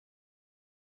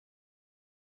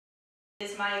It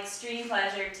is my extreme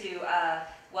pleasure to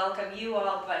welcome you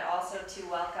all, but also to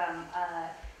welcome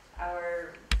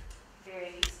our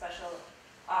very special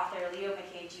author, Leo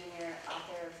McKay Jr.,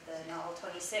 author of the novel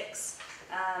 26.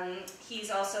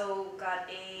 He's also got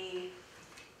an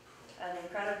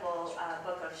incredible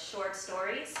book of short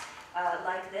stories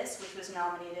like this, which was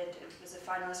nominated, it was a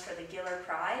finalist for the Giller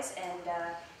Prize, and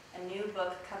a new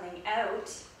book coming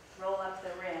out, Roll Up the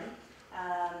Rim,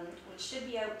 which should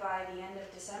be out by the end of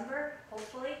December,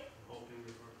 hopefully.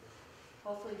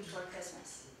 Hopefully before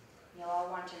Christmas. You'll all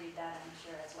want to read that, I'm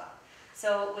sure, as well.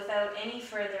 So without any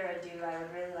further ado, I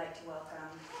would really like to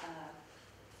welcome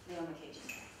Leo McKay Jr.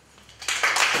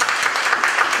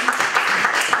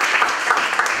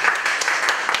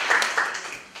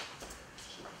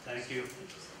 Thank you.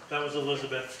 That was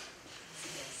Elizabeth.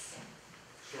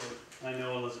 I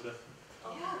know Elizabeth.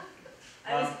 Yeah.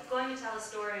 I was going to tell a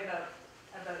story about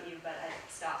you, but I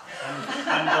stopped.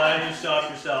 I'm glad you stopped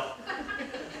yourself.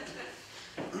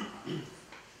 Just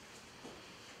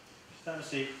have a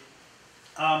seat.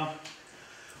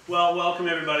 Well, welcome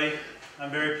everybody.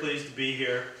 I'm very pleased to be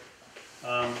here.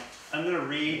 I'm going to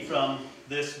read from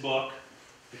this book,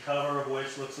 the cover of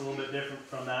which looks a little bit different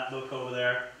from that book over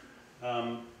there.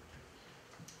 I'm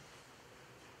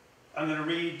going to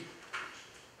read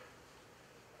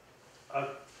a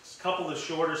couple of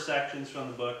shorter sections from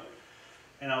the book,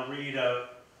 and I'll read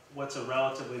what's a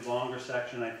relatively longer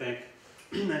section, I think,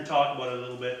 and then talk about it a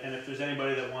little bit. And if there's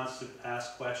anybody that wants to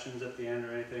ask questions at the end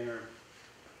or anything, or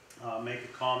make a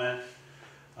comment,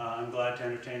 I'm glad to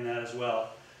entertain that as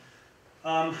well.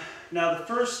 Now, the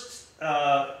first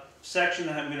section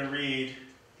that I'm going to read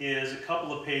is a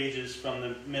couple of pages from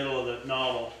the middle of the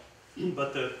novel,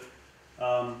 but the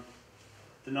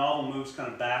novel moves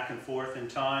kind of back and forth in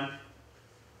time.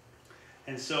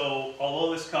 And so,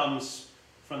 although this comes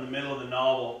from the middle of the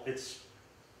novel, it's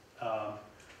a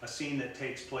scene that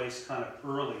takes place kind of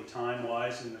early,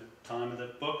 time-wise, in the time of the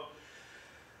book.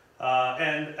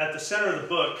 And at the center of the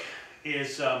book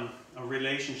is a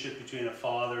relationship between a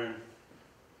father and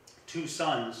two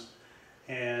sons.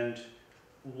 And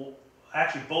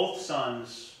actually, both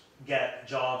sons get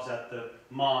jobs at the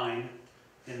mine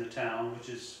in the town, which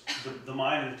is, the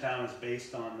mine in the town is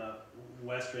based on the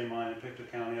West Ray mine in Pictou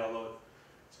County, although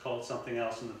it's called something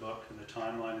else in the book, and the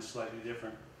timeline is slightly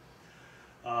different.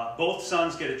 Both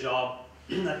sons get a job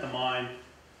at the mine,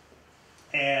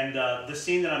 and the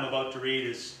scene that I'm about to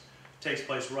read takes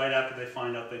place right after they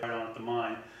find out they're on at the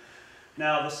mine.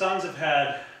 Now, the sons have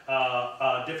had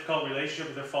a difficult relationship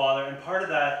with their father, and part of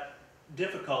that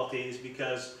difficulty is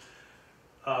because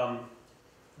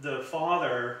the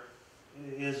father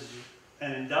is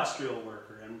an industrial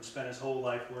worker and spent his whole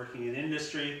life working in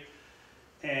industry,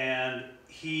 and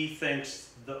he thinks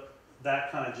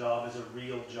that kind of job is a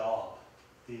real job.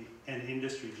 An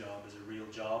industry job is a real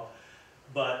job.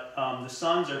 But the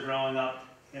sons are growing up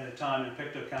in a time in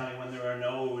Pictou County when there are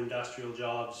no industrial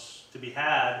jobs to be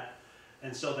had,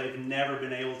 and so they've never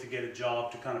been able to get a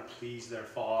job to kind of please their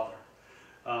father.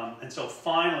 And so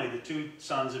finally the two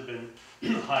sons have been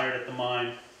hired at the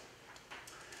mine,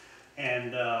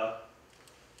 and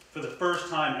for the first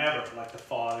time ever, like, the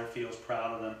father feels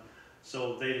proud of them.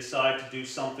 So they decide to do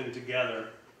something together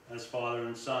as father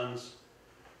and sons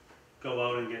go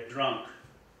out and get drunk.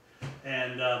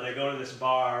 And they go to this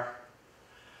bar.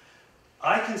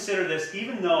 I consider this,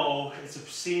 even though it's a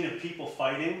scene of people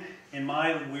fighting, in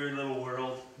my weird little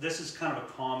world, this is kind of a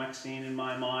comic scene in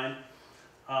my mind,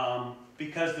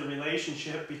 because the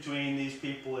relationship between these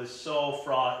people is so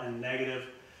fraught and negative.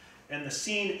 And the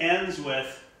scene ends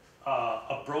with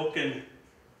a broken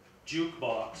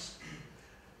jukebox.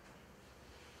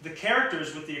 The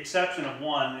characters, with the exception of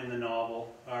one in the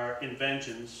novel, are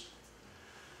inventions.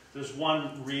 There's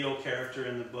one real character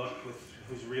in the book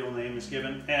whose real name is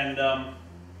given, and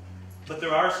but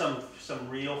there are some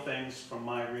real things from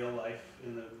my real life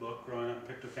in the book growing up in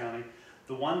Pictou County.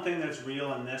 The one thing that's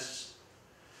real in this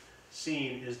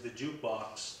scene is the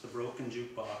jukebox, the broken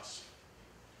jukebox.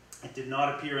 It did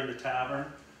not appear in the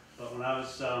tavern, but when I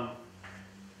was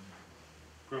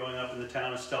growing up in the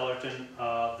town of Stellarton,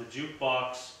 the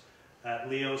jukebox at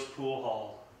Leo's Pool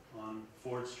Hall on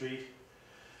Ford Street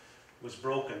was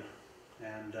broken,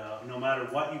 and no matter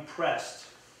what you pressed,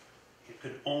 it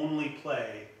could only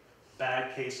play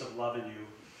Bad Case of Lovin' You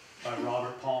by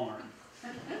Robert Palmer.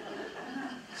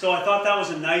 So I thought that was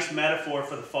a nice metaphor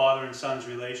for the father and son's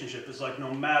relationship. It's like,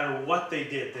 no matter what they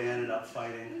did, they ended up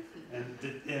fighting. And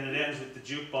it ends with the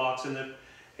jukebox.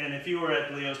 And if you were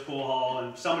at Leo's Pool Hall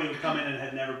and somebody would come in and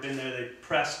had never been there,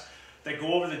 they'd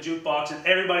go over the jukebox, and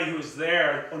everybody who was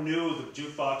there knew the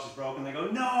jukebox was broken. They go,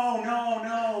 no, no,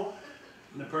 no.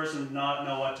 and the person would not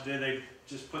know what to do. They'd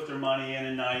just put their money in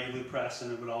and naively press,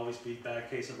 and it would always be Bad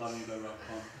Case of Loving You by Rob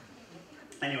Palmer.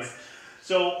 Anyway,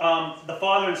 so the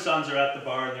father and sons are at the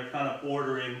bar, and they're kind of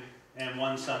ordering, and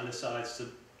one son decides to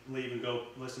leave and go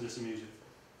listen to some music.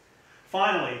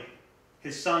 Finally,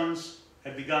 his sons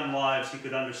had begun lives he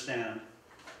could understand.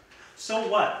 So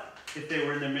what if they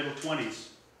were in their middle 20s,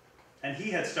 and he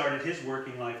had started his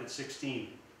working life at 16?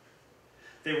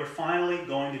 They were finally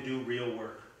going to do real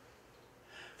work.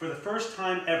 For the first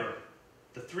time ever,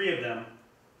 the three of them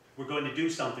were going to do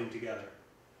something together.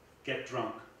 Get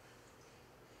drunk.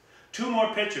 2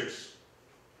 more pitchers,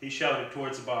 he shouted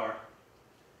towards the bar.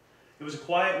 It was a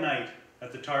quiet night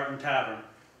at the Tartan Tavern.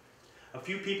 A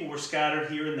few people were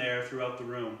scattered here and there throughout the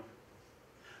room.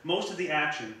 Most of the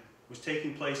action was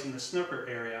taking place in the snooker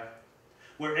area,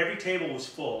 where every table was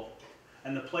full,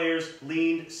 and the players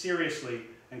leaned seriously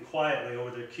and quietly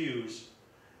over their cues,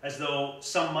 as though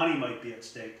some money might be at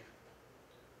stake.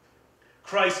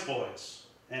 "Christ, boys,"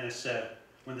 Ennis said,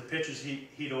 when the pitchers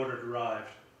he'd ordered arrived.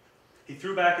 He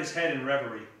threw back his head in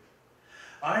reverie.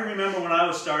 "I remember when I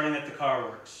was starting at the car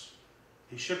works."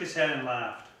 He shook his head and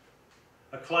laughed.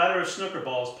 A clatter of snooker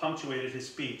balls punctuated his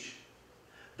speech.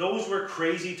 "Those were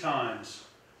crazy times.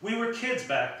 We were kids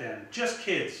back then, just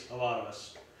kids, a lot of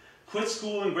us. Quit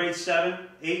school in grade 7,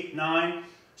 8, 9,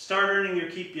 start earning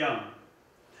your keep young.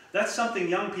 That's something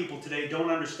young people today don't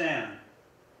understand."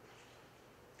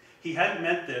 He hadn't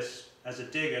meant this as a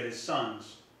dig at his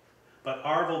sons, but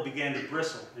Arvil began to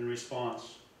bristle in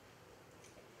response.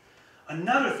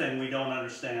 "Another thing we don't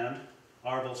understand,"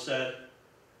 Arvil said,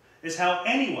 "is how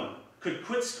anyone could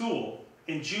quit school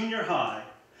in junior high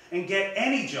and get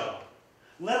any job,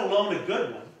 let alone a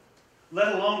good one,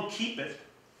 let alone keep it."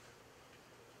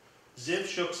 Ziv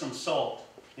shook some salt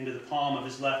into the palm of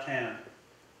his left hand.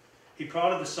 He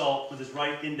prodded the salt with his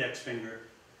right index finger,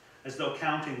 as though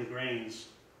counting the grains.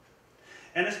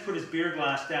 Ennis put his beer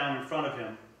glass down in front of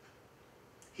him.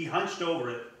 He hunched over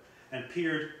it and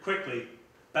peered quickly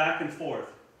back and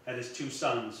forth at his 2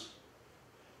 sons.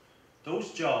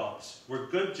 "Those jobs were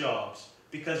good jobs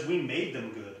because we made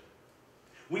them good.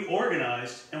 We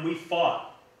organized and we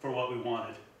fought for what we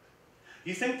wanted.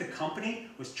 You think the company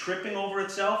was tripping over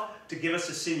itself to give us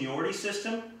a seniority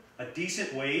system, a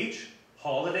decent wage,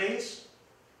 holidays?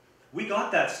 We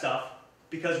got that stuff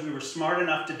because we were smart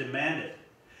enough to demand it.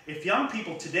 If young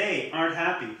people today aren't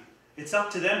happy, it's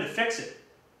up to them to fix it."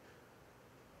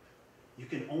 "You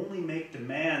can only make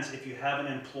demands if you have an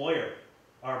employer,"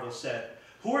 Arvil said.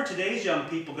 "Who are today's young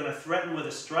people going to threaten with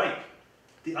a strike?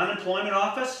 The unemployment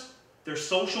office? Their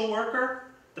social worker?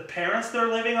 The parents they're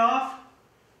living off?"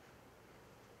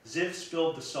 Ziv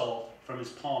spilled the salt from his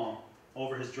palm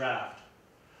over his draft.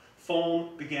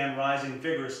 Foam began rising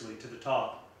vigorously to the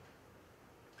top.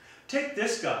 "Take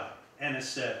this guy," Ennis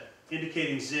said,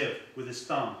 indicating Ziv with his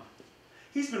thumb.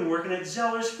 "He's been working at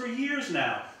Zeller's for years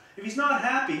now. If he's not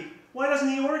happy, why doesn't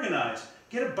he organize?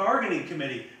 Get a bargaining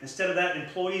committee instead of that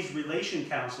employees' relation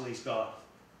council he's got."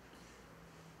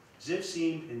 Ziv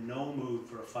seemed in no mood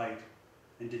for a fight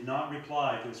and did not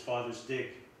reply to his father's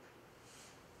dig.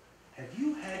 "Have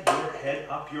you had your head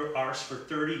up your arse for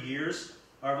 30 years?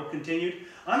 Arvil continued.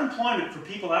 "Unemployment for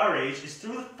people our age is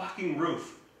through the fucking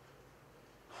roof.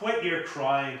 Quit your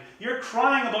crying. You're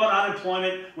crying about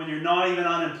unemployment when you're not even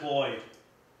unemployed."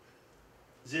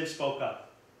 Ziv spoke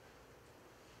up.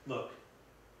 "Look,"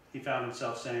 he found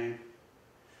himself saying,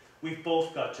 "we've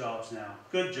both got jobs now,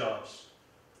 good jobs.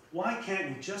 Why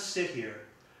can't we just sit here,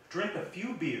 drink a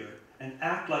few beer, and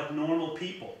act like normal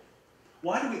people?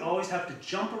 Why do we always have to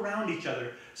jump around each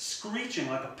other, screeching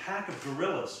like a pack of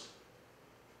gorillas?"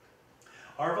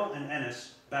 Arvil and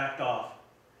Ennis backed off,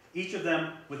 each of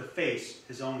them with a face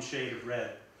his own shade of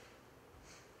red.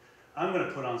 "I'm going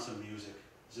to put on some music,"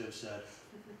 Ziv said.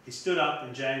 He stood up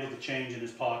and jangled the change in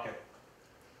his pocket.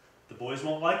 "The boys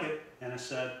won't like it," Ennis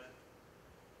said.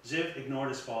 Ziv ignored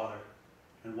his father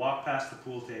and walked past the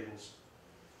pool tables,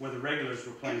 where the regulars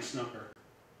were playing snooker.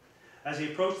 As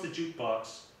he approached the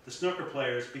jukebox, the snooker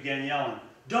players began yelling,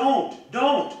 "Don't!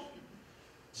 Don't!"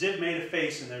 Ziv made a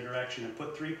face in their direction and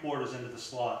put 3 quarters into the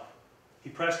slot. He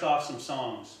pressed off some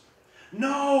songs.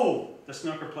 "No!" the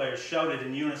snooker players shouted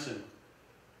in unison.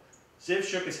 Ziv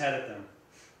shook his head at them.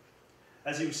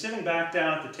 As he was sitting back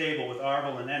down at the table with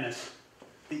Arvil and Ennis,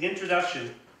 the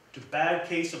introduction to "Bad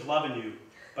Case of Loving You"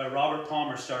 by Robert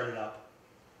Palmer started up.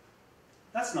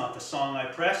 "That's not the song I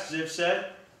pressed," Ziv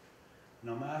said.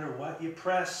 "No matter what you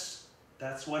press,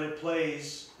 that's what it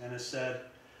plays," Ennis said.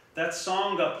 "That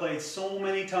song got played so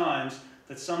many times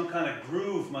that some kind of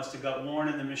groove must have got worn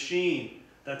in the machine.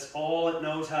 That's all it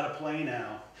knows how to play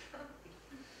now."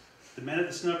 The The men at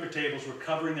the snooker tables were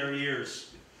covering their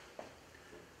ears.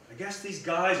 "I guess these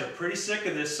guys are pretty sick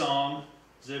of this song,"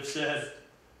 Ziv said.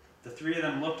 The three of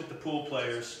them looked at the pool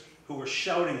players, who were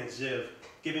shouting at Ziv,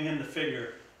 giving him the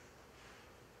finger.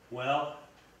 "Well,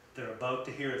 they're about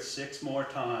to hear it 6 more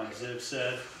times," Ziv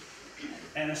said.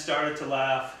 Anna started to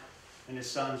laugh, and his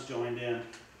sons joined in.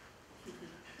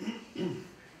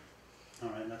 All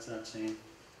right, that's that scene.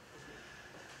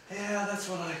 Yeah, that's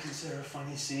what I consider a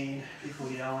funny scene. People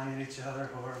yelling at each other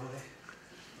horribly.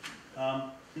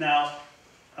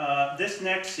 This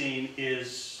next scene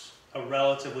is a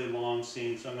relatively long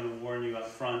scene, so I'm going to warn you up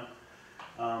front.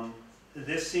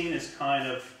 This scene is kind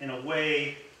of, in a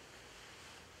way,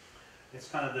 it's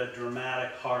kind of the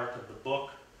dramatic heart of the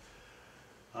book.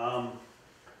 I'm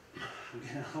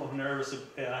getting a little nervous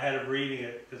ahead of reading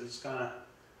it because it's not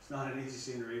an easy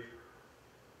scene to read.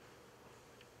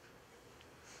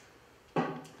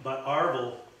 But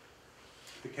Arvel,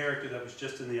 the character that was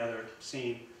just in the other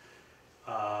scene,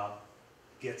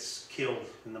 gets killed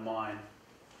in the mine.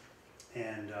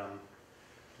 And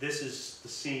this is the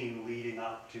scene leading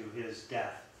up to his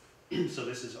death. So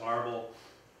this is Arvel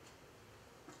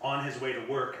on his way to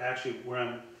work. Actually, where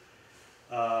I'm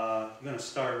going to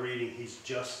start reading, he's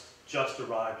just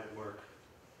arrived at work.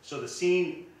 So the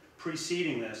scene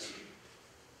preceding this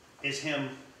is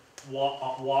him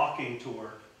walking to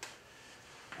work.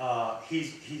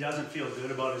 He doesn't feel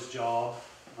good about his job.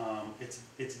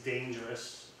 It's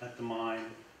dangerous at the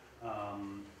mine.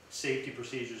 Safety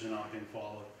procedures are not being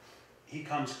followed. He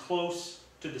comes close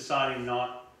to deciding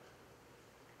not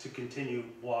to continue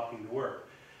walking to work.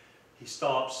 He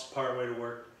stops partway to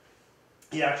work.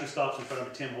 He actually stops in front of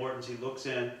a Tim Hortons. He looks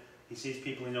in. He sees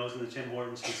people he knows in the Tim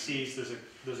Hortons. He sees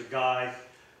there's a guy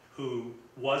who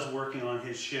was working on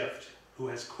his shift who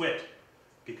has quit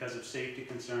because of safety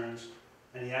concerns.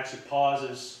 And he actually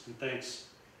pauses and thinks,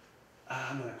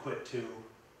 "I'm going to quit too."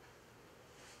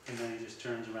 And then he just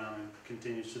turns around and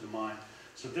continues to the mine.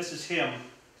 So this is him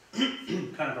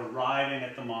kind of arriving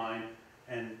at the mine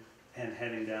and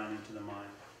heading down into the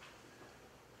mine.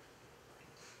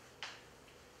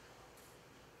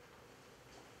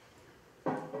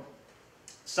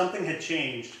 Something had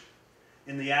changed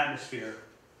in the atmosphere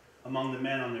among the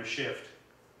men on their shift.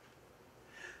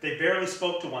 They barely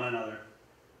spoke to one another,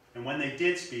 and when they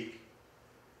did speak,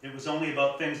 it was only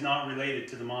about things not related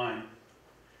to the mine.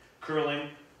 Curling,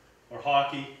 or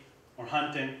hockey, or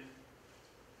hunting.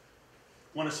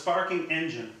 When a sparking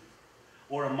engine,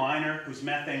 or a miner whose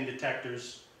methane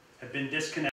detectors had been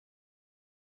disconnected,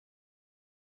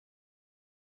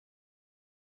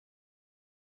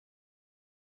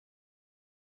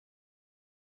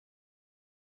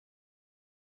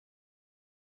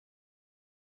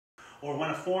 or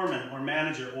when a foreman or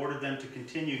manager ordered them to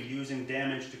continue using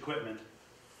damaged equipment,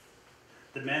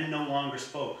 the men no longer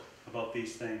spoke about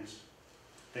these things.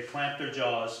 They clamped their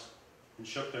jaws and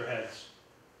shook their heads.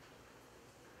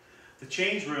 The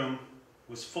change room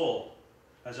was full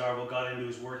as Arvel got into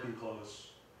his working clothes,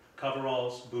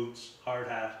 coveralls, boots, hard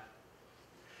hat.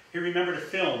 He remembered a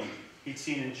film he'd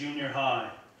seen in junior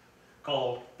high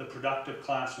called The Productive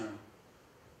Classroom.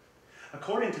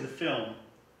 According to the film,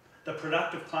 the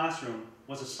productive classroom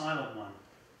was a silent one.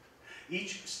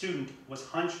 Each student was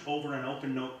hunched over an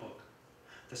open notebook,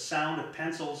 the sound of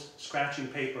pencils scratching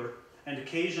paper, and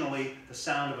occasionally the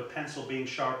sound of a pencil being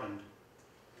sharpened.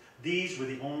 These were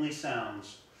the only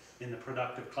sounds in the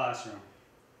productive classroom.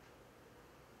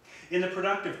 In the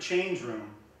productive change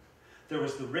room, there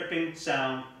was the ripping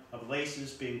sound of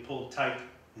laces being pulled tight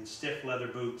in stiff leather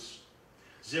boots.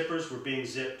 Zippers were being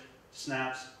zipped,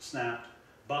 snaps snapped,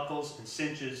 buckles and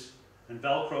cinches and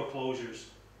Velcro closures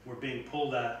were being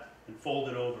pulled at and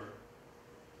folded over.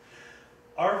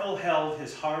 Arvel held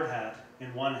his hard hat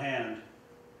in one hand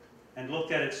and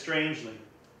looked at it strangely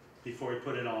before he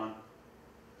put it on.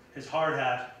 His hard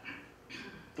hat,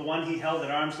 the one he held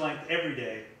at arm's length every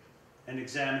day and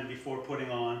examined before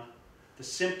putting on, the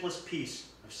simplest piece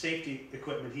of safety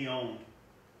equipment he owned,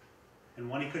 and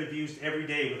one he could have used every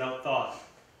day without thought,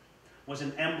 was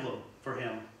an emblem for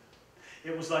him.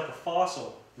 It was like a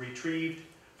fossil retrieved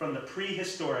from the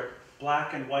prehistoric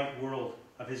black and white world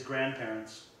of his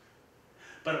grandparents.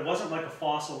 But it wasn't like a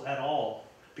fossil at all,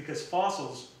 because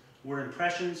fossils were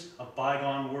impressions of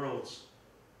bygone worlds.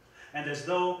 And as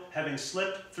though having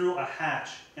slipped through a hatch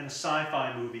in a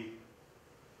sci-fi movie,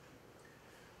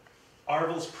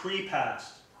 Arvel's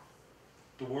pre-past,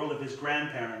 the world of his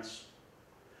grandparents,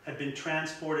 had been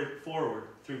transported forward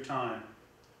through time.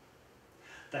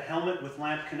 The helmet with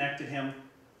lamp connected him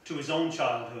to his own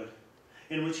childhood,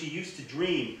 in which he used to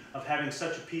dream of having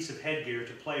such a piece of headgear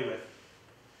to play with.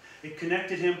 It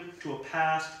connected him to a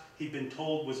past he'd been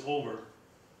told was over.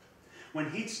 When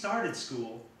he'd started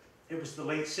school, it was the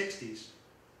late 60s.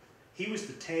 He was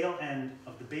the tail end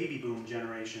of the baby boom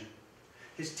generation.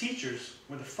 His teachers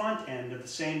were the front end of the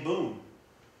same boom,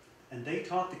 and they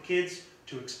taught the kids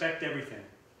to expect everything.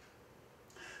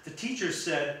 The teachers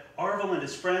said Arvil and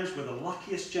his friends were the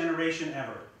luckiest generation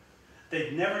ever.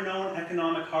 They'd never known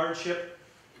economic hardship.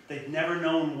 They'd never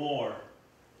known war.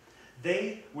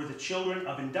 They were the children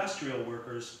of industrial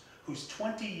workers whose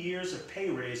 20 years of pay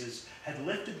raises had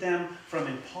lifted them from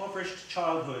impoverished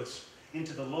childhoods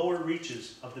into the lower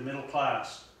reaches of the middle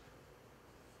class.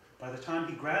 By the time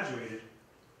he graduated,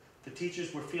 the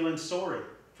teachers were feeling sorry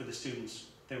for the students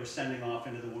they were sending off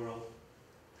into the world.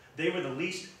 They were the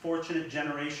least fortunate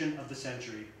generation of the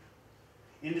century.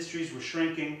 Industries were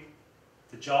shrinking.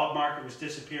 The job market was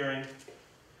disappearing.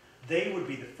 They would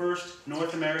be the first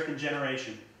North American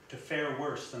generation to fare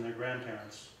worse than their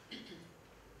grandparents.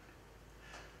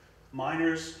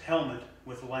 Miner's helmet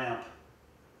with lamp.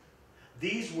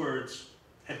 These words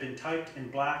had been typed in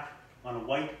black on a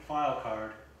white file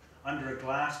card under a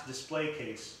glass display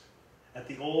case at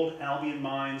the old Albion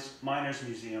Mines Miners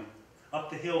Museum, up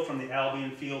the hill from the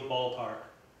Albion Field ballpark.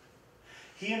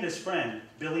 He and his friend,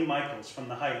 Billy Michaels from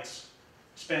the Heights,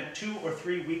 spent 2 or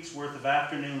 3 weeks worth of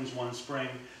afternoons one spring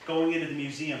going into the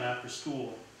museum after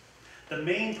school. The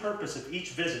main purpose of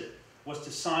each visit was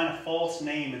to sign a false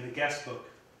name in the guest book.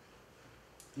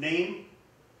 Name,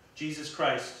 Jesus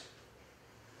Christ.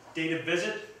 Date of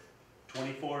visit,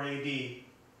 24 AD.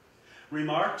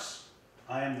 Remarks,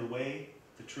 I am the way,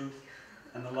 the truth,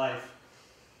 and the life.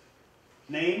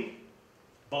 Name,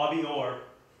 Bobby Orr.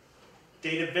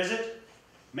 Date of visit,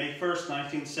 May 1st,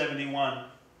 1971.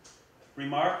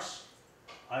 Remarks,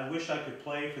 I wish I could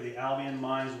play for the Albion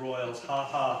Mines Royals, ha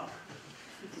ha.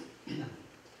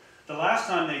 The last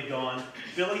time they'd gone,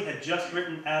 Billy had just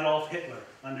written Adolf Hitler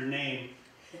under name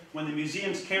when the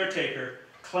museum's caretaker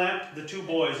clamped the two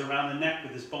boys around the neck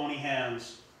with his bony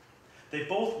hands. They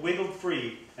both wiggled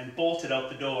free and bolted out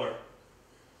the door.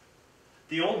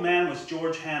 The old man was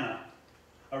George Hanna,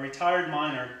 a retired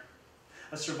miner,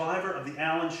 a survivor of the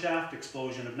Allen shaft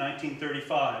explosion of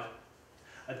 1935,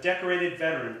 a decorated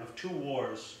veteran of 2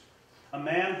 wars, a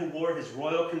man who wore his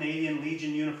Royal Canadian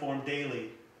Legion uniform daily,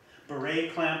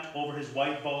 beret clamped over his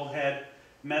white bald head,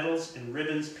 medals and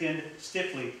ribbons pinned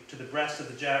stiffly to the breast of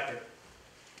the jacket.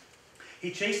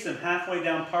 He chased them halfway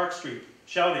down Park Street,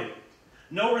 shouting,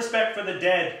 "No respect for the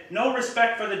dead! No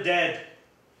respect for the dead!"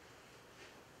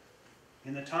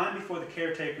 In the time before the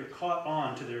caretaker caught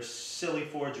on to their silly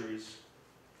forgeries,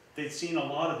 they'd seen a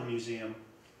lot of the museum.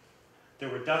 There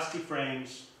were dusty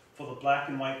frames full of black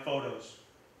and white photos.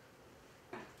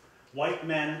 White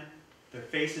men, their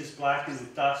faces blackened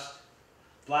with dust.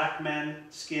 Black men,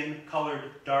 skin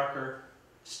colored darker,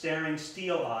 staring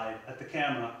steel-eyed at the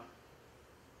camera.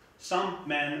 Some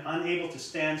men, unable to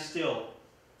stand still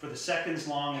for the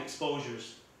seconds-long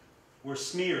exposures, were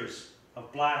smears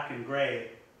of black and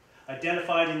gray,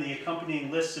 identified in the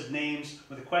accompanying lists of names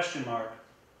with a question mark.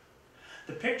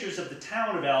 The pictures of the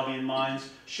town of Albion Mines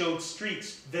showed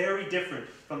streets very different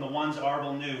from the ones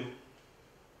Arvil knew.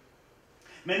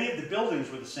 Many of the buildings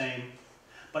were the same,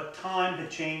 but time had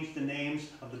changed the names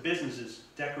of the businesses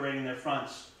decorating their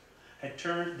fronts, had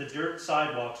turned the dirt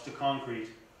sidewalks to concrete.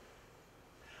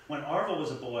 When Arvil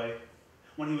was a boy,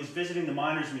 when he was visiting the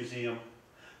Miners Museum,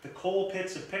 the coal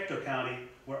pits of Pictou County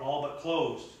were all but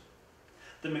closed.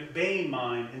 The McBain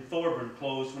mine in Thorburn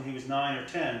closed when he was 9 or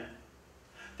 10.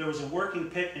 There was a working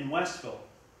pit in Westville.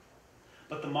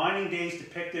 But the mining days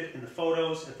depicted in the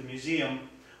photos at the museum,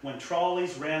 when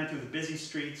trolleys ran through the busy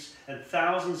streets and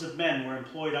thousands of men were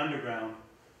employed underground,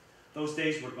 those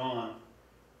days were gone.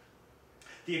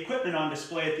 The equipment on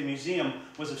display at the museum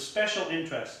was of special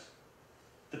interest.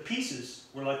 The pieces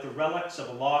were like the relics of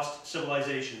a lost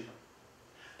civilization.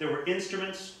 There were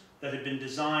instruments that had been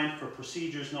designed for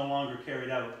procedures no longer carried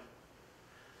out.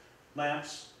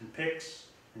 Lamps and picks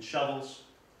and shovels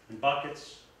and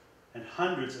buckets and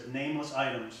hundreds of nameless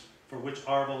items for which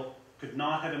Arvil could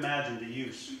not have imagined the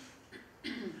use.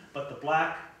 But the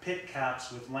black pit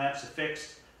caps with lamps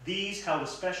affixed, these held a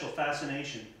special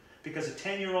fascination because a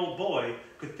 10-year-old boy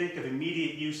could think of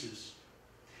immediate uses.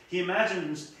 He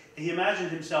imagined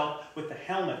himself with the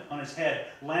helmet on his head,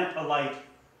 lamp alight,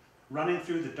 running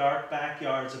through the dark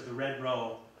backyards of the Red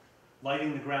Row,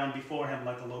 lighting the ground before him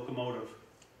like a locomotive.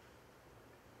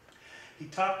 He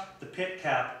tucked the pit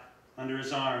cap under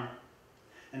his arm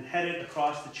and headed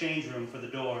across the change room for the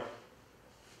door.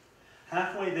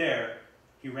 Halfway there,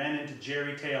 he ran into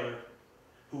Jerry Taylor,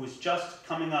 who was just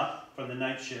coming up from the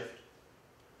night shift.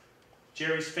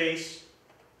 Jerry's face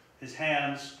His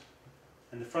hands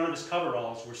and the front of his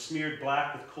coveralls were smeared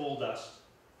black with coal dust.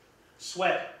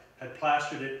 Sweat had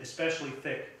plastered it especially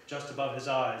thick just above his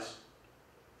eyes.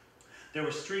 There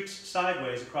were streaks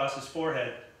sideways across his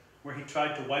forehead where he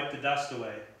tried to wipe the dust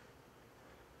away.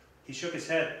 He shook his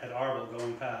head at Arvel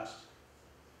going past.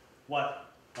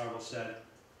 "What?" Arvel said.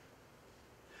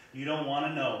 "You don't want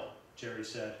to know," Jerry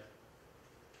said.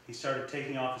 He started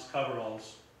taking off his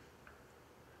coveralls.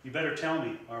 "You better tell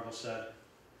me," Arvel said.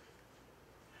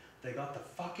 "They got the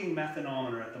fucking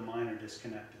methanometer at the miner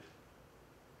disconnected."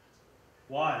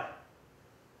 "Why?"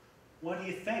 "What do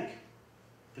you think?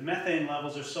 The methane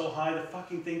levels are so high the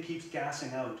fucking thing keeps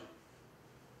gassing out."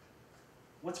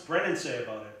 "What's Brennan say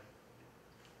about it?"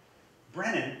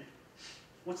 "Brennan?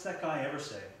 What's that guy ever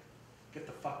say? Get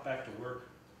the fuck back to work."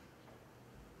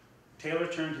 Taylor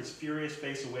turned his furious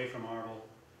face away from Arvel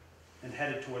and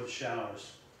headed toward the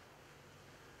showers.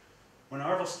 When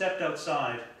Arvel stepped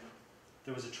outside,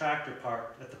 there was a tractor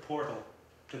parked at the portal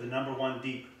to the number 1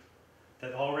 deep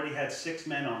that already had 6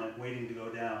 men on it waiting to go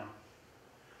down.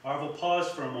 Arvel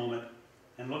paused for a moment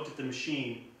and looked at the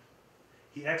machine.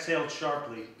 He exhaled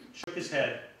sharply, shook his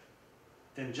head,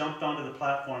 then jumped onto the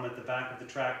platform at the back of the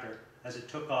tractor as it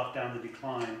took off down the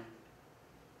decline.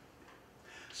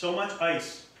 So much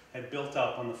ice had built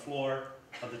up on the floor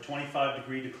of the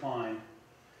 25-degree decline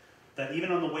that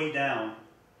even on the way down,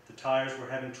 the tires were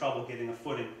having trouble getting a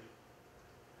footing.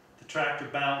 The tractor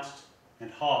bounced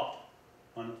and hopped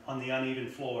on the uneven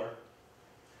floor.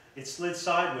 It slid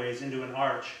sideways into an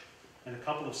arch, and a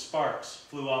couple of sparks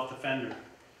flew off the fender.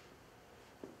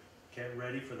 "Get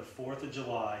ready for the 4th of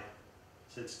July,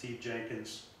 said Steve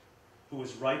Jenkins, who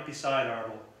was right beside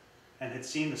Arvel and had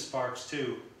seen the sparks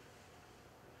too.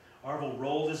 Arvel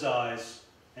rolled his eyes,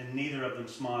 and neither of them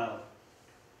smiled.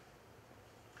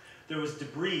 There was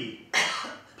debris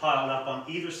piled up on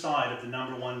either side of the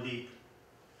number 1 deep.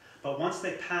 But once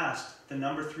they passed the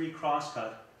number 3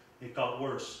 crosscut, it got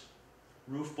worse.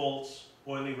 Roof bolts,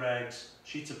 oily rags,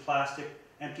 sheets of plastic,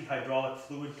 empty hydraulic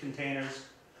fluid containers,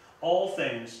 all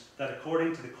things that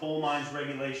according to the Coal Mines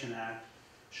Regulation Act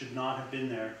should not have been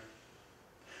there.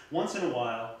 Once in a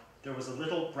while, there was a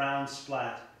little brown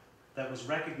splat that was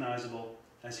recognizable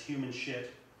as human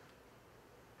shit.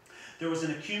 There was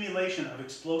an accumulation of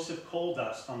explosive coal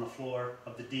dust on the floor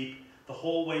of the deep the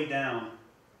whole way down.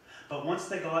 But once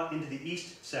they got into the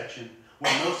east section,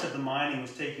 where most of the mining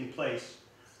was taking place,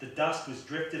 the dust was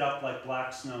drifted up like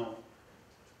black snow.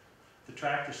 The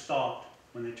tractor stopped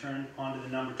when they turned onto the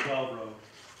number 12 road.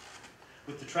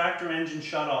 With the tractor engine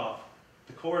shut off,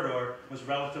 the corridor was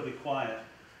relatively quiet.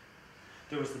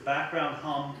 There was the background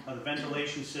hum of the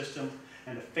ventilation system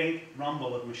and a faint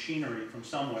rumble of machinery from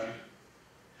somewhere.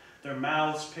 Their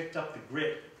mouths picked up the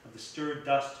grit of the stirred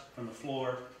dust from the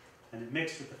floor, and it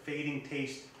mixed with the fading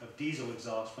taste of diesel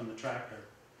exhaust from the tractor.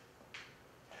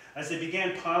 As they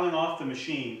began piling off the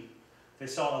machine, they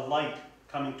saw a light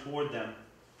coming toward them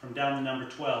from down the number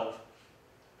 12.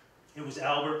 It was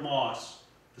Albert Moss,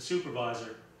 the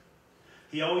supervisor.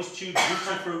 He always chewed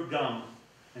juicy fruit gum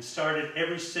and started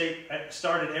every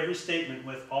statement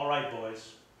with, "All right,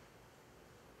 boys."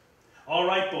 "All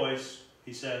right, boys,"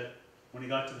 he said when he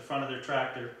got to the front of their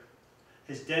tractor.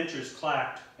 His dentures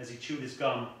clacked as he chewed his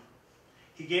gum.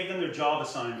 He gave them their job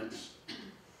assignments.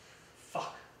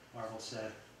 "Fuck," Arvel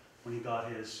said when he got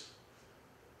his.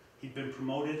 He'd been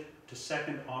promoted to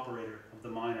second operator of the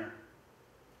miner.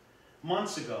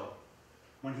 Months ago,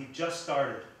 when he'd just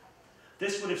started,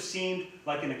 this would have seemed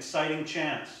like an exciting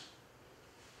chance.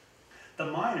 The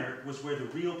miner was where the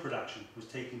real production was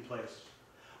taking place,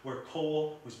 where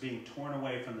coal was being torn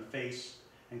away from the face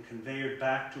and conveyed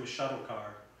back to a shuttle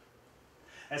car.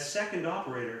 As second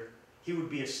operator, he would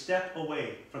be a step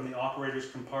away from the operator's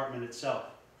compartment itself.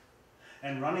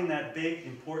 And running that big,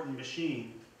 important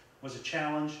machine was a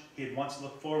challenge he had once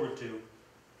looked forward to.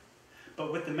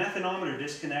 But with the methanometer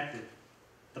disconnected,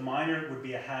 the miner would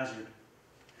be a hazard.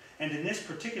 And in this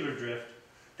particular drift,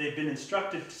 they'd been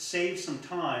instructed to save some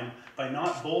time by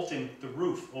not bolting the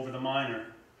roof over the miner.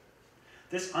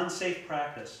 This unsafe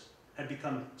practice had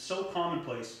become so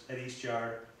commonplace at East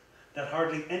Yard that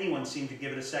hardly anyone seemed to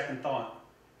give it a second thought.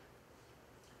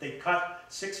 They cut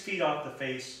 6 feet off the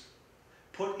face,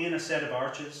 put in a set of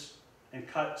arches, and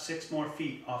cut 6 more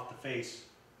feet off the face.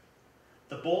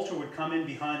 The bolter would come in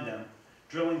behind them,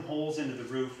 drilling holes into the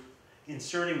roof,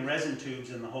 inserting resin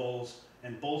tubes in the holes,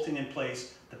 and bolting in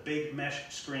place the big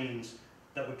mesh screens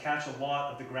that would catch a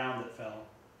lot of the ground that fell.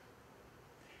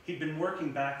 He'd been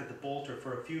working back at the bolter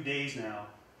for a few days now,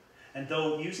 and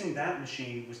though using that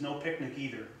machine was no picnic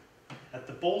either, at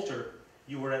the bolter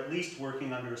you were at least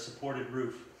working under a supported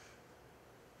roof.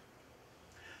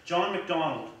 John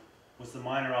McDonald was the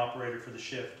miner operator for the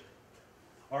shift.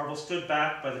 Arville stood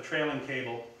back by the trailing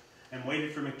cable and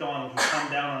waited for McDonald, who'd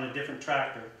come down on a different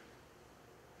tractor.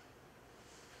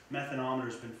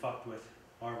 Methanometer's been fucked with,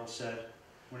 Arville said,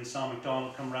 when he saw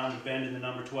McDonald come round the bend in the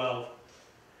number 12.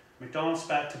 McDonald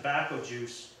spat tobacco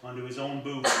juice onto his own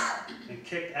boot and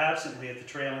kicked absently at the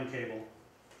trailing cable.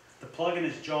 The plug in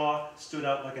his jaw stood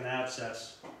out like an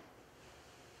abscess.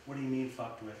 What do you mean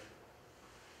fucked with?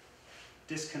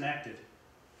 Disconnected.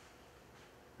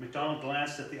 McDonald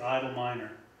glanced at the idle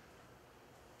miner.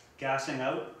 Gassing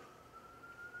out?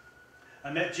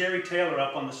 I met Jerry Taylor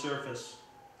up on the surface.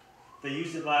 They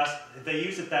used it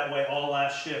that way all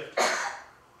last shift.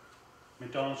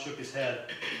 McDonald shook his head.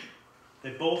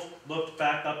 They both looked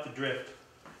back up the drift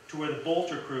to where the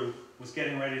bolter crew was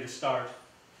getting ready to start.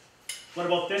 What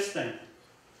about this thing?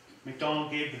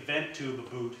 McDonald gave the vent tube a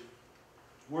boot.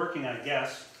 Working, I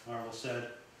guess, Arville said.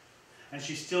 And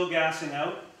she's still gassing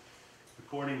out,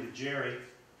 according to Jerry.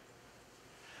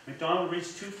 McDonald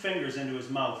reached 2 fingers into his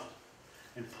mouth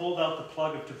and pulled out the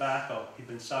plug of tobacco he'd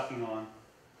been sucking on.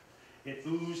 It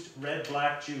oozed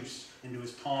red-black juice into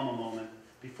his palm a moment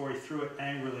before he threw it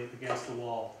angrily against the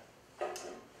wall.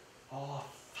 Oh,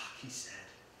 fuck, he said.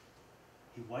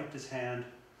 He wiped his hand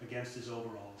against his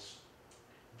overalls.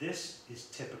 This is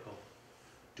typical.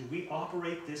 Do we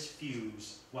operate this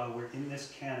fuse while we're in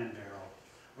this cannon barrel,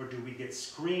 or do we get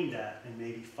screamed at and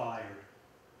maybe fired?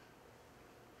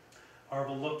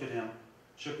 Arville looked at him,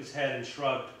 shook his head and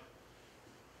shrugged.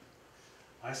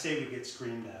 I say we get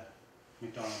screamed at,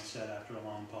 McDonald said after a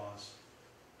long pause.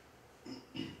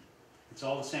 It's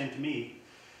all the same to me,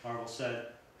 Arville said.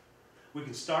 We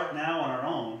can start now on our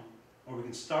own, or we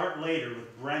can start later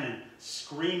with Brennan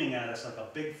screaming at us like a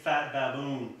big fat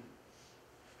baboon.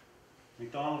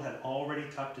 McDonald had already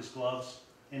tucked his gloves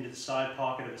into the side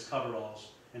pocket of his coveralls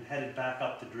and headed back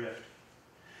up the drift.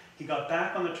 He got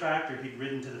back on the tractor he'd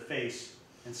ridden to the face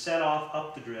and set off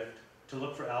up the drift to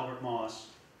look for Albert Moss.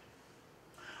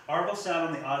 Arville sat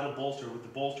on the idle bolter with the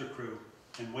bolter crew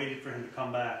and waited for him to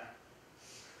come back.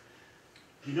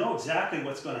 You know exactly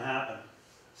what's going to happen,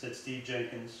 said Steve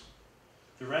Jenkins.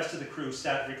 The rest of the crew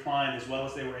sat reclined as well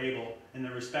as they were able in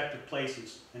their respective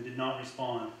places and did not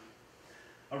respond.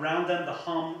 Around them, the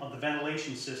hum of the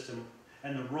ventilation system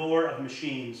and the roar of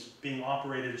machines being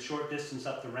operated a short distance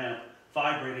up the ramp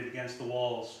vibrated against the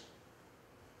walls.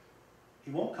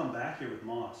 He won't come back here with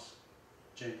Moss,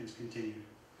 Jenkins continued.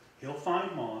 He'll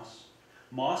find Moss.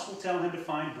 Moss will tell him to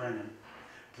find Brennan.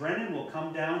 Brennan will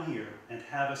come down here and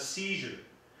have a seizure,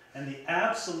 and the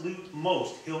absolute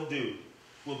most he'll do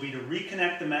will be to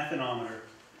reconnect the methanometer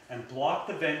and block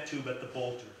the vent tube at the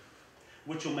bolter,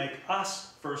 which will make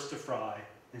us first to fry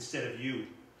instead of you,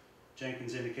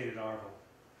 Jenkins indicated Arville.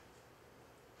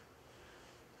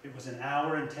 It was an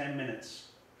hour and 10 minutes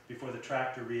before the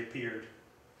tractor reappeared.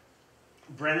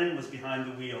 Brennan was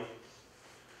behind the wheel.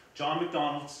 John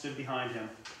McDonald stood behind him,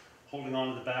 holding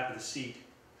onto the back of the seat.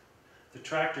 The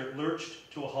tractor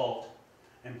lurched to a halt,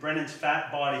 and Brennan's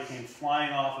fat body came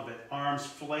flying off of it, arms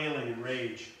flailing in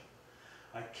rage.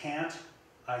 I can't,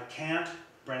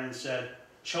 Brennan said,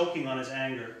 choking on his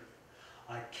anger.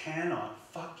 I cannot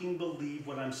fucking believe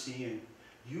what I'm seeing.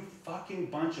 You fucking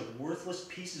bunch of worthless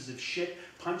pieces of shit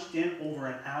punched in over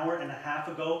an hour and a half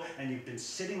ago, and you've been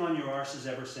sitting on your arses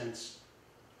ever since.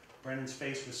 Brennan's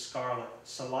face was scarlet.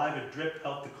 Saliva dripped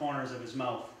out the corners of his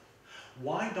mouth.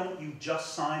 Why don't you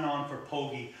just sign on for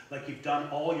Pogie like you've done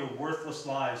all your worthless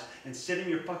lives and sit in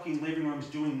your fucking living rooms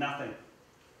doing nothing?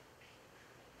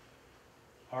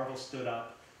 Arville stood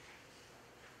up.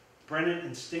 Brennan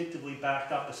instinctively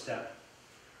backed up a step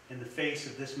in the face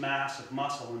of this mass of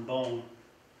muscle and bone.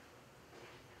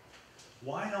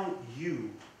 Why don't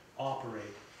you operate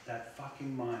that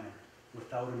fucking miner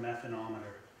without a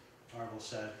methanometer? Arville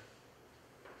said.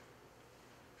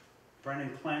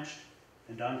 Brennan clenched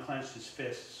and unclenched his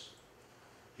fists.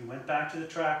 He went back to the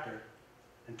tractor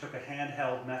and took a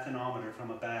handheld methanometer from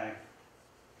a bag.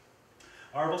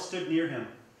 Arville stood near him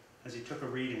as he took a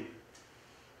reading.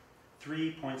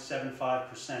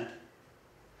 3.75%,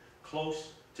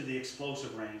 close to the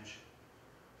explosive range.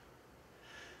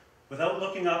 Without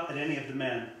looking up at any of the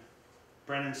men,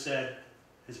 Brennan said,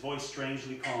 his voice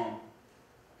strangely calm,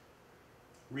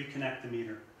 reconnect the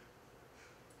meter.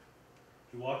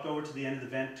 He walked over to the end of the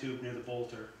vent tube near the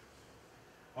bolter.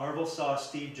 Arville saw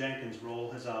Steve Jenkins roll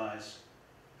his eyes.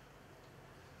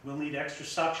 We'll need extra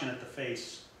suction at the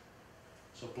face,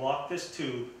 so block this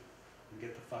tube and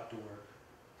get the fuck to work.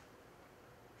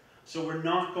 So we're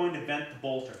not going to vent the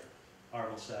bolter,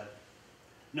 Arville said.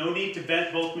 No need to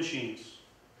vent both machines,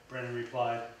 Brennan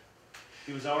replied.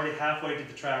 He was already halfway to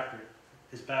the tractor.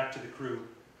 his back to the crew.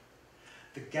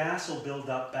 "The gas will build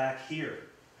up back here,"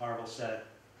 Arville said.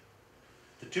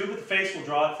 "The tube with the face will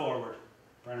draw it forward,"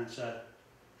 Brennan said.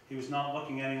 He was not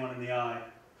looking anyone in the eye.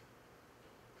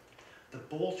 "The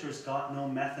Bolter's got no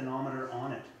methanometer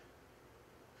on it."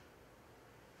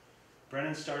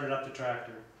 Brennan started up the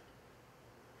tractor.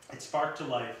 It sparked to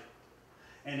life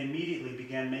and immediately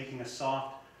began making a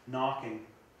soft knocking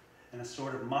and a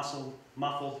sort of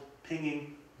muffled,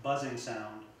 pinging, buzzing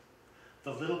sound.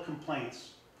 The little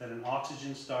complaints that an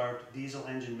oxygen-starved diesel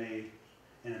engine made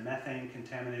in a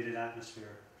methane-contaminated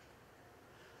atmosphere.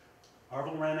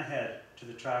 Arville ran ahead to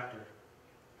the tractor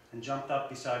and jumped up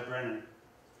beside Brennan.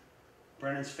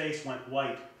 Brennan's face went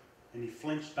white and he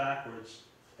flinched backwards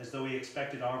as though he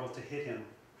expected Arville to hit him.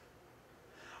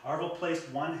 Arville placed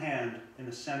one hand in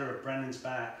the center of Brennan's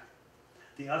back.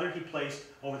 The other he placed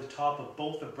over the top of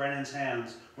both of Brennan's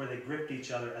hands where they gripped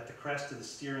each other at the crest of the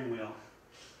steering wheel.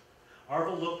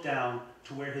 Arville looked down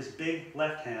to where his big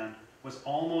left hand was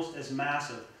almost as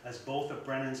massive as both of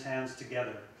Brennan's hands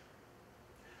together.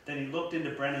 Then he looked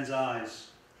into Brennan's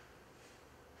eyes.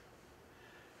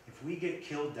 "If we get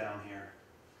killed down here,"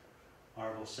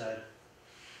 Arville said.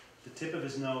 The tip of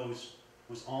his nose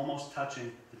was almost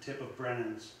touching the tip of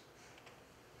Brennan's.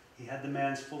 He had the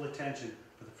man's full attention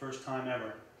for the first time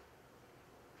ever.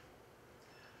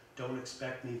 "Don't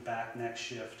expect me back next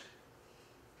shift."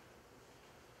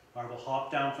 Arville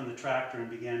hopped down from the tractor and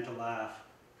began to laugh.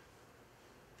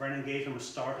 Brennan gave him a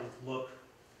startled look,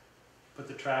 put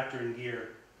the tractor in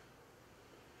gear,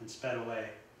 and sped away.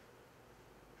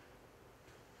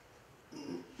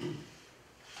 What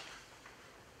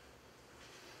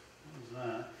was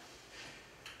that?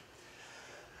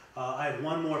 I have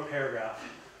one more paragraph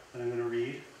that I'm going to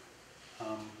read.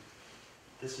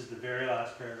 This is the very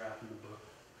last paragraph in the book.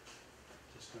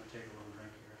 Just going to take a little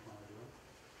drink here while I do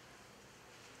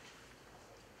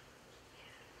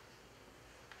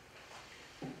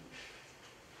it.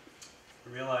 I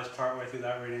realized partway through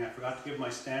that reading I forgot to give my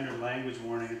standard language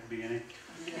warning at the beginning.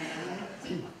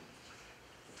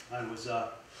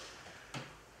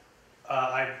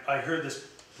 I heard this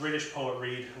British poet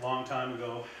read a long time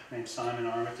ago named Simon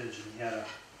Armitage, and he had a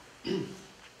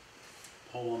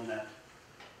poem that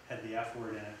had the F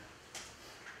word in it.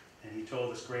 And he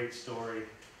told this great story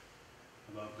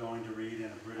about going to read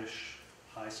in a British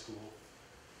high school.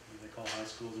 What do they call high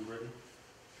schools in Britain?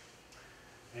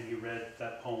 And he read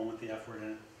that poem with the F word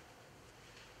in it.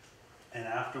 And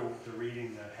after the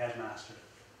reading, the headmaster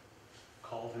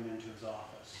called him into his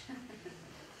office.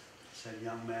 Said,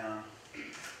 "Young man,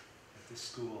 at this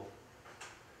school,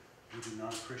 we do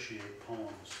not appreciate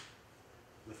poems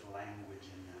with language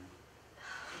in them."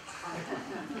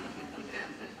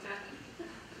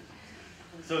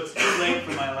 So it's too late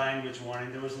for my language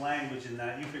warning. There was language in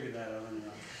that. You figured that out on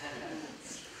your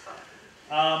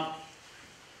own.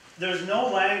 There's no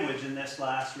language in this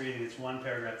last reading. It's one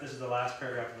paragraph. This is the last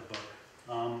paragraph of the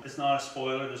book. It's not a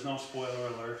spoiler. There's no spoiler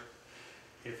alert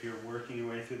if you're working your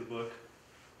way through the book.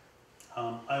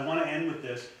 I want to end with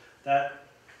this. That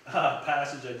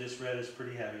passage I just read is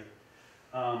pretty heavy.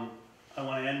 I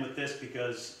want to end with this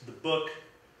because the book,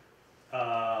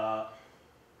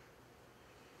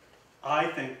 I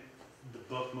think the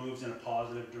book moves in a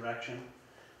positive direction.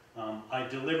 I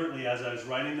deliberately, as I was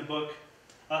writing the book,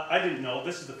 I didn't know,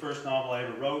 this is the first novel I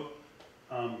ever wrote.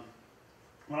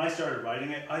 When I started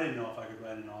writing it, I didn't know if I could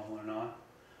write a novel or not.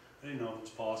 I didn't know if it was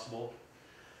possible.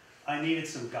 I needed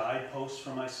some guideposts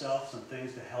for myself, some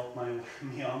things to help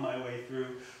me on my way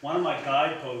through. One of my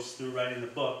guideposts through writing the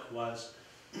book was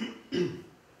the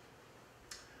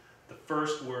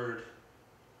first word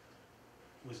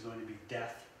was going to be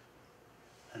death,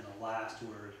 and the last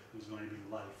word was going to be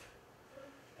life.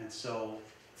 And so,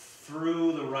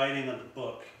 through the writing of the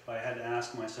book, if I had to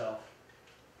ask myself,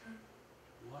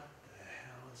 what the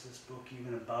hell is this book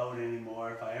even about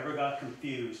anymore? If I ever got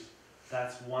confused,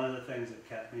 that's one of the things that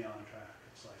kept me on track.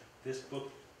 It's like, this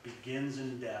book begins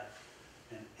in death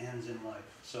and ends in life.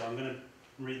 So I'm going to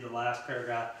read the last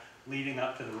paragraph leading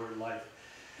up to the word life.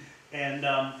 And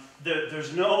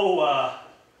there's no,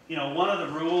 one of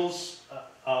the rules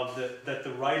that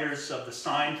the writers of the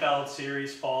Seinfeld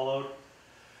series followed,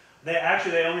 they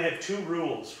only had 2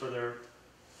 rules for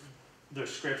their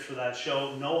scripts for that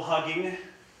show: no hugging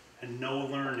and no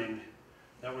learning.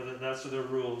 That's their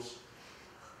rules.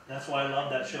 That's why I love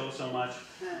that show so much.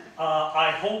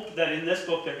 I hope that in this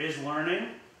book there is learning,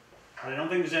 but I don't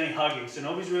think there's any hugging. So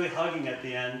nobody's really hugging at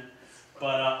the end,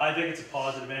 but I think it's a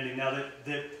positive ending. Now,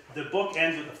 the book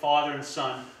ends with the father and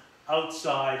son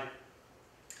outside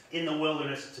in the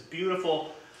wilderness. It's a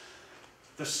beautiful,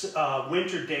 the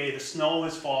winter day, the snow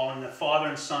has fallen, the father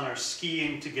and son are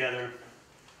skiing together,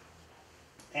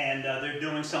 and they're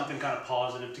doing something kind of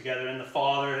positive together, and the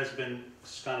father has been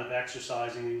kind of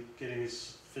exercising and getting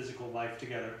his physical life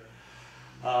together.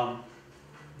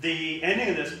 The ending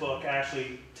of this book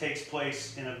actually takes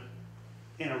place in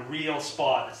a real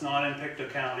spot. It's not in Pictou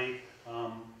County.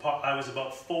 I was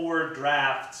about 5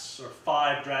 drafts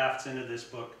into this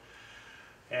book,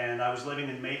 and I was living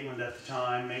in Maitland at the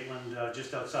time, Maitland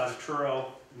just outside of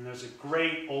Truro, and there's a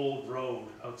great old road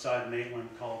outside Maitland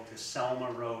called the Selma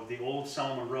Road, the old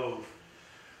Selma Road.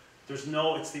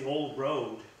 It's the old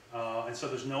road, and so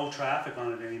there's no traffic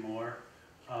on it anymore,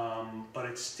 but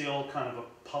it's still kind of a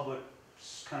public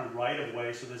kind of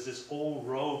right-of-way, so there's this old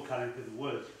road kind of through the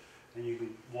woods, and you can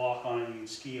walk on it, you can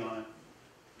ski on it.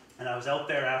 And I was out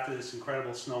there after this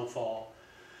incredible snowfall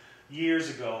years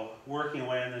ago, working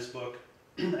away on this book,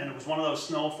 and it was one of those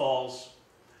snowfalls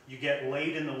you get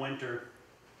late in the winter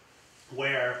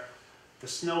where the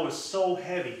snow is so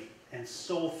heavy and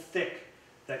so thick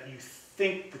that you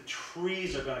think the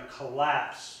trees are going to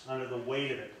collapse under the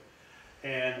weight of it.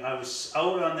 And I was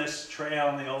out on this trail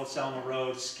on the old Selma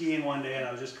Road skiing one day, and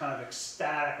I was just kind of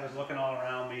ecstatic. I was looking all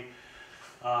around me,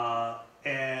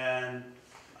 and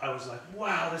I was like,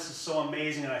 wow, this is so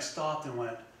amazing. And I stopped and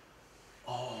went,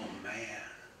 oh man,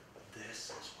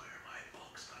 this is where my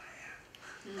book's going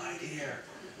to end, right here.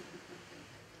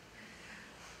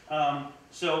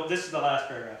 So this is the last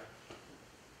paragraph.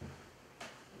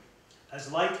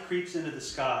 As light creeps into the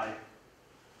sky,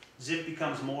 Zip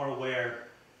becomes more aware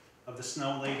of the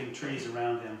snow-laden trees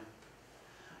around him.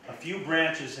 A few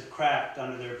branches have cracked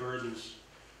under their burdens,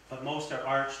 but most are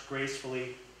arched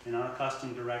gracefully in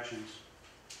unaccustomed directions.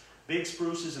 Big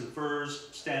spruces and firs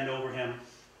stand over him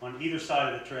on either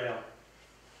side of the trail.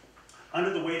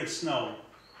 Under the weight of snow,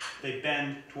 they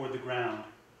bend toward the ground.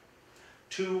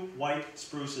 2 white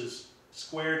spruces,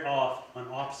 squared off on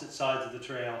opposite sides of the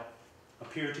trail,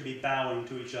 appear to be bowing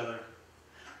to each other.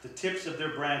 The tips of their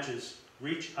branches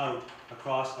reach out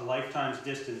across a lifetime's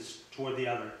distance toward the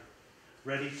other,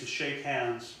 ready to shake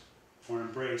hands or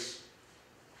embrace.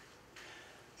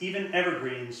 Even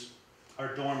evergreens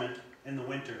are dormant in the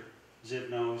winter, Zip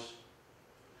knows.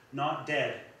 Not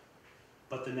dead,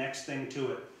 but the next thing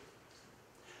to it.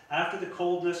 After the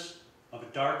coldness of a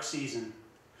dark season,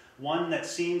 one that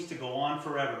seems to go on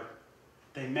forever,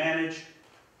 they manage,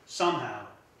 somehow,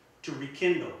 to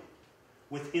rekindle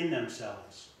within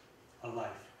themselves a life.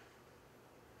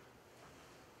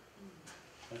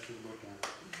 That's what we're looking at.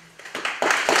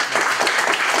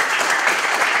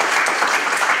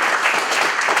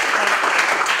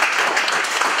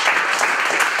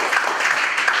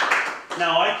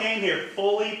 Now, I came here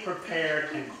fully prepared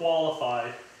and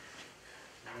qualified,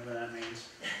 whatever that means,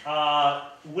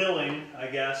 willing, I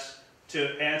guess,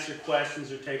 to answer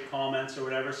questions or take comments or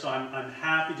whatever, so I'm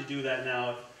happy to do that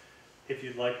now if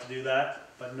you'd like to do that,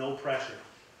 but no pressure.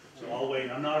 So I'll wait.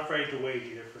 I'm not afraid to wait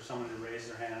either for someone to raise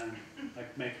their hand and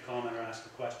like make a comment or ask a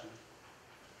question.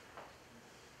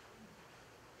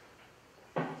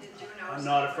 Did you know I'm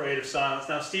not afraid of silence.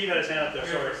 Now, Steve had his hand up there.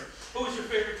 Sorry. Who was your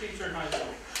favorite teacher in high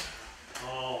school?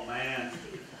 Oh man,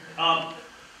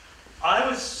 I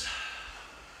was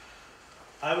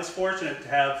fortunate to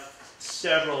have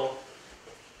several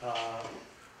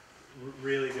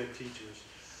really good teachers.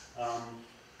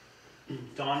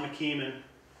 Don McKeeman,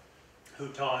 who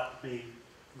taught me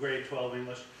grade 12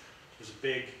 English, was a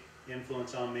big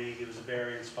influence on me. He was a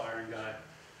very inspiring guy.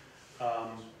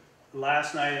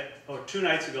 Last night, or 2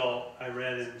 nights ago, I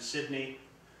read in Sydney,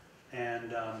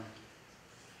 and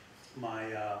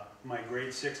my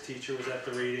grade 6 teacher was at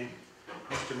the reading,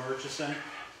 Mr. Murchison,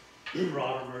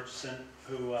 Robert Murchison,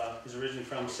 who is originally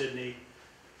from Sydney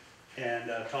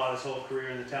and taught his whole career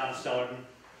in the town of Stellarton.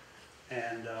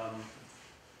 And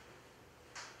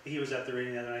he was at the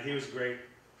reading the other night. He was a great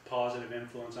positive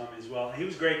influence on me as well. And he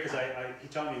was great because he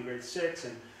taught me in grade 6,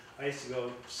 and I used to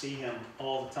go see him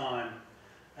all the time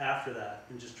after that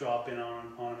and just drop in on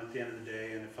him at the end of the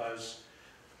day. And if I was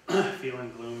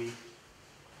feeling gloomy,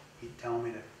 he'd tell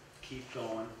me to keep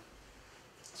going.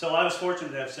 So I was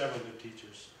fortunate to have several good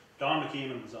teachers. Don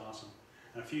McKeeman was awesome.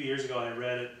 And a few years ago, I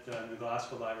read it in the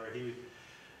Glasgow Library.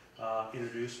 He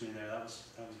introduced me there. That was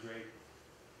great.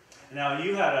 Now,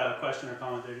 you had a question or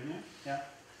comment there, didn't you? Yeah?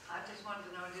 I just wanted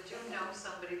to know, did you know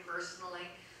somebody personally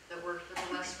that worked for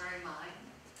the Westbury Mine?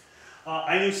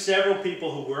 I knew several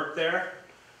people who worked there.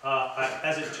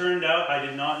 As it turned out, I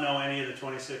did not know any of the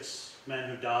 26 men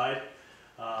who died.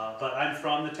 But I'm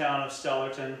from the town of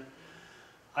Stellarton.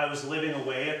 I was living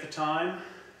away at the time,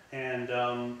 and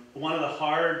one of the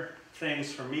hard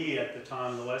things for me at the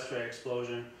time of the Westray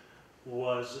explosion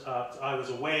was, I was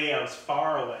away, I was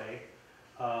far away,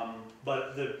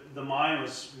 but the mine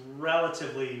was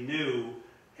relatively new,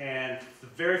 and the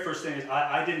very first thing is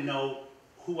I didn't know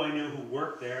who I knew who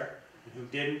worked there and who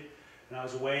didn't, and I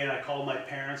was away, and I called my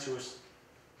parents, who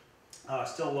were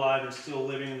still alive and still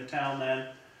living in the town then,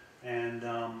 and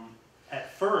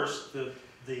at first the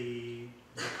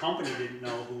company didn't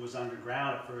know who was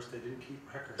underground at first. They didn't keep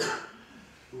records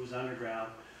who was underground.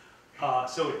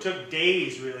 So it took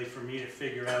days really for me to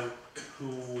figure out who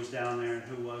was down there and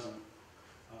who wasn't.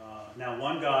 Now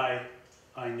one guy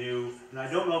I knew, and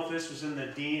I don't know if this was in the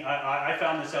Dean, I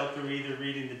found this out through either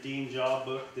reading the Dean Job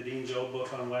book, the Dean Job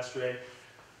book on Westray,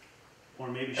 or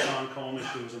maybe Sean Comish,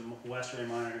 who was a Westray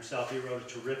miner himself. He wrote a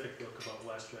terrific book about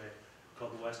Westray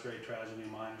called The Westray Tragedy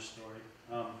Miner Story.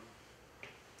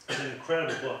 It's an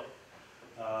incredible book.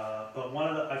 But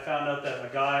I found out that a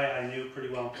guy I knew pretty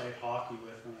well and played hockey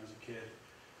with when I was a kid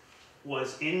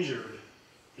was injured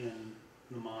in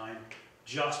the mine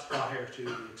just prior to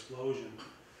the explosion.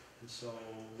 And so,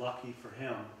 lucky for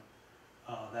him,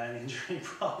 that injury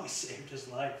probably saved his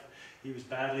life. He was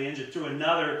badly injured through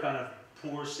another kind of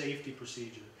poor safety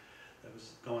procedure that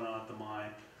was going on at the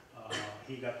mine.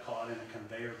 He got caught in a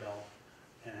conveyor belt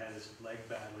and had his leg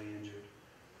badly injured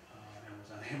and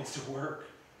was unable to work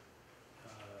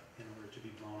in order to be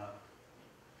blown up.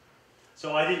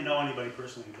 So I didn't know anybody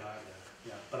personally who died there.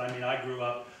 Yeah, but I mean, I grew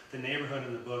up, the neighborhood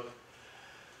in the book,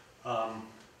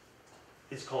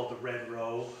 it's called the Red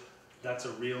Row. That's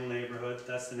a real neighborhood.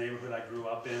 That's the neighborhood I grew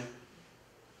up in.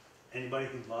 Anybody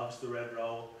who loves the Red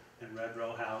Row and Red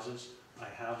Row houses, I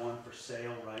have one for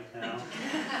sale right now.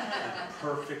 I'm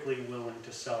perfectly willing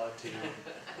to sell it to you.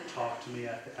 Talk to me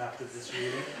after this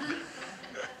meeting.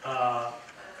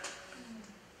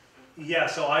 Yeah,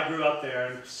 so I grew up there,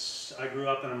 and I grew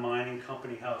up in a mining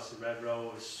company house. The Red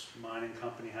Row was mining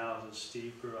company houses.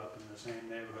 Steve grew up in the same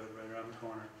neighborhood right around the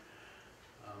corner.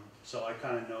 So I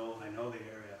kind of know, the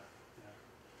area.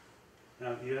 Yeah.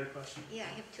 Now, you had a question? Yeah,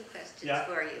 I have two questions Yeah.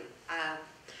 for you.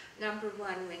 Number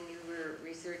one, when you were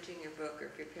researching your book or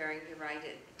preparing to write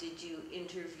it, did you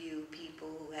interview people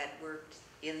who had worked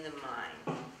in the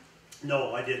mine?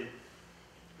 No, I didn't.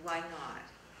 Why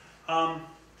not?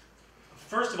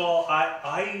 First of all,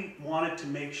 I wanted to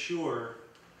make sure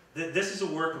that this is a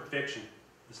work of fiction.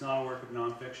 It's not a work of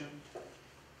nonfiction.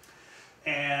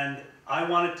 And I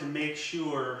wanted to make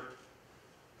sure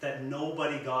that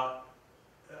nobody got...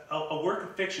 A work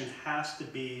of fiction has to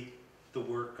be the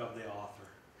work of the author,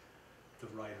 the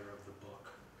writer of the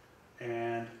book.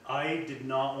 And I did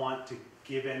not want to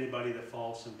give anybody the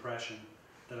false impression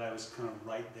that I was going to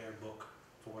write their book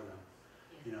for them,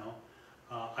 you know.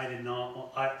 I did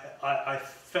not, I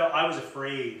felt, I was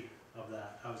afraid of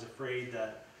that. I was afraid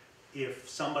that if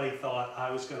somebody thought I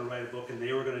was going to write a book and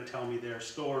they were going to tell me their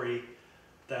story,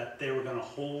 that they were going to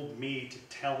hold me to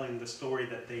telling the story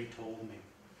that they told me.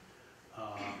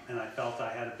 And I felt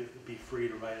I had to be free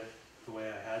to write it the way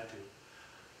I had to.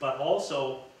 But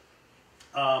also,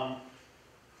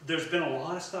 there's been a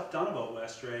lot of stuff done about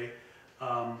Westray.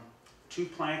 Two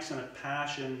Planks and a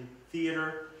Passion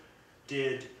Theatre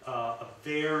did a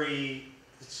very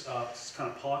it's kind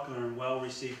of popular and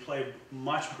well-received play,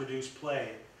 much-produced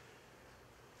play,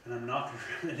 and I'm not going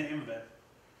to remember the name of it.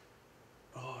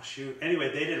 Oh, shoot.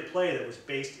 Anyway, they did a play that was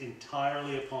based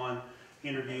entirely upon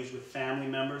interviews with family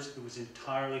members. It was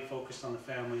entirely focused on the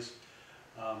family's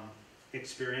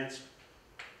experience.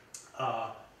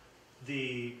 Sean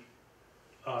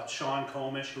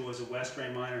Comish, who was a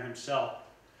Westray miner himself,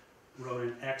 wrote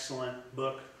an excellent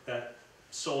book that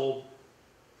sold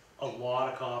a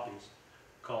lot of copies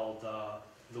called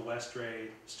The Westray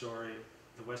Story,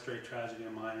 The Westray Tragedy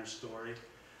of Miner Story.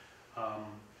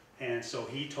 And so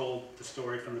he told the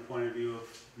story from the point of view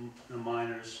of the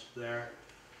miners there.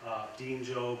 Dean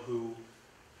Job, who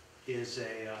is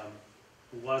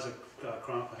was a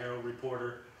Chronicle Herald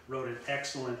reporter, wrote an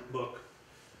excellent book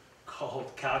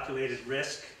called Calculated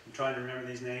Risk. I'm trying to remember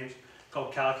these names.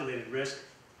 Called Calculated Risk.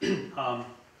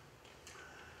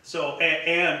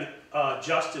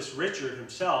 Justice Richard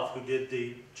himself, who did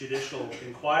the judicial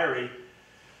inquiry,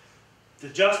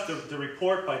 the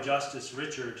report by Justice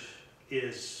Richard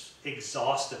is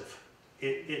exhaustive.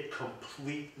 It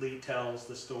completely tells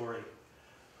the story.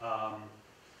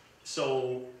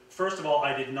 So first of all,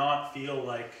 I did not feel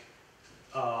like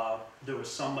there was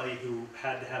somebody who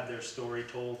had to have their story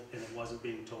told and it wasn't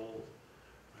being told,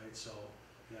 right? So,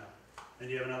 yeah. And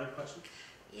do you have another question?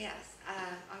 Yes,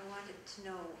 I wanted to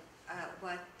know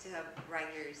what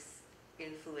writers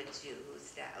influence you, whose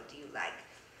style do you like?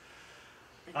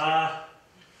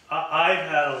 I've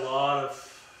had a lot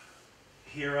of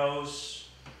heroes.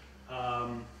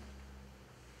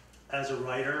 as a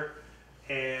writer,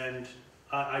 and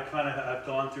I've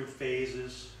gone through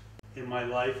phases in my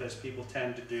life, as people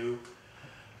tend to do.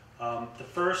 The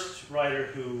first writer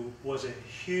who was a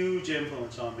huge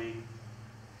influence on me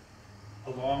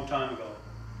a long time ago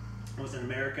was an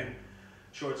American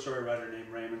short story writer named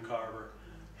Raymond Carver.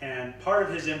 And part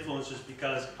of his influence was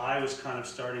because I was kind of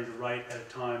starting to write at a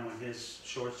time when his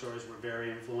short stories were very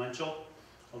influential.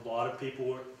 A lot of people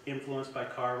were influenced by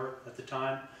Carver at the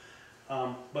time.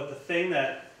 But the thing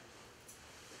that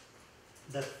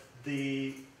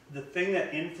the thing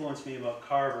that influenced me about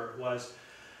Carver was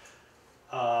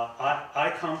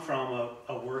I come from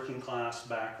a working class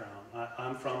background.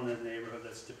 I'm from the neighborhood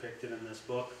that's depicted in this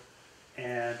book,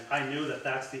 and I knew that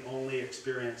that's the only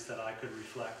experience that I could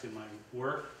reflect in my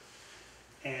work.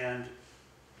 And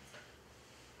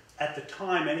at the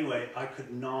time anyway, I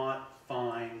could not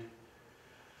find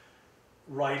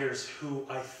writers who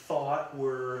I thought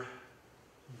were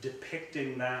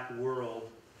depicting that world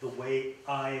the way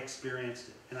I experienced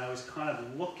it. And I was kind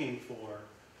of looking for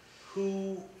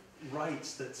who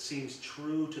writes that seems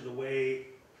true to the way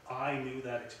I knew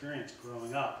that experience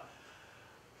growing up.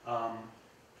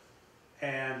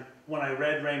 And when I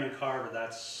read Raymond Carver,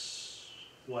 that's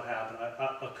what happened.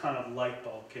 A kind of light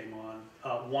bulb came on.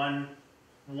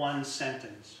 One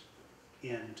sentence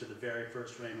into the very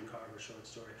first Raymond Carver short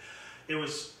story. It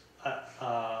was,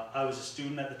 I was a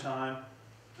student at the time.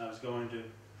 I was going to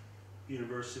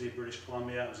University of British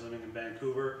Columbia. I was living in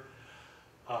Vancouver.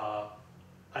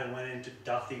 I went into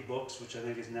Duffy Books, which I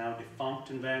think is now defunct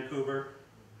in Vancouver.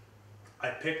 I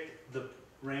picked the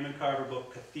Raymond Carver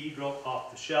book Cathedral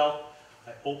off the shelf.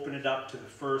 I opened it up to the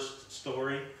first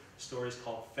story. The story is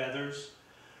called Feathers.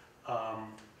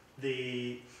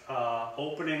 The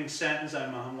opening sentence,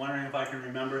 I'm wondering if I can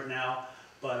remember it now,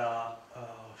 but oh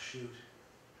shoot.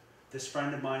 This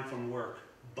friend of mine from work,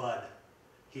 Bud,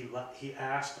 he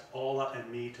asked Ola and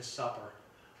me to supper.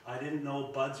 I didn't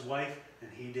know Bud's wife, and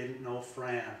he didn't know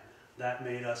Fran. That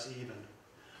made us even.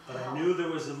 But I knew there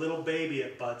was a little baby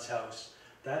at Bud's house.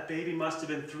 That baby must have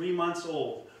been 3 months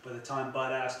old by the time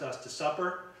Bud asked us to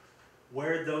supper.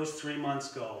 Where'd those 3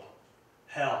 months go?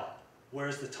 Hell,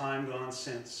 where's the time gone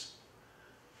since?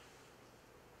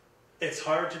 It's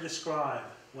hard to describe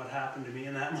what happened to me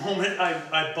in that moment.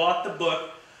 I bought the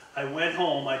book. I went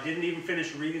home. I didn't even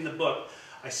finish reading the book.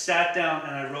 I sat down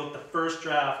and I wrote the first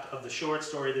draft of the short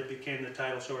story that became the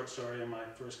title short story in my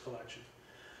first collection.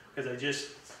 Because I just,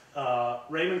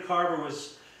 Raymond Carver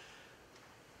was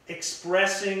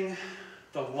expressing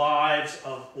the lives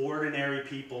of ordinary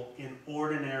people in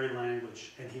ordinary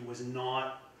language, and he was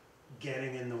not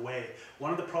getting in the way. One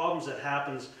of the problems that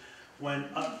happens when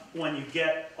you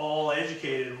get all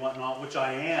educated and whatnot, which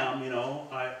I am, you know,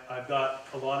 I've got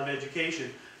a lot of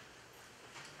education,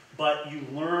 but you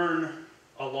learn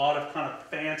a lot of kind of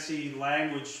fancy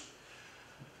language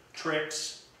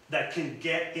tricks that can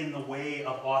get in the way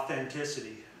of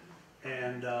authenticity.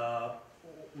 And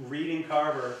reading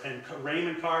Carver, and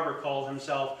Raymond Carver called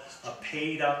himself a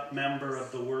paid-up member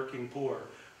of the working poor.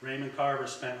 Raymond Carver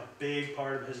spent a big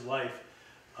part of his life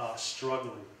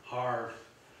struggling hard.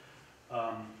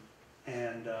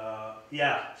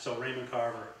 Yeah, so Raymond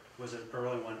Carver was an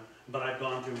early one, but I've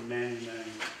gone through many, many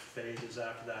phases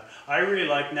after that. I really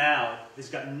like now, it's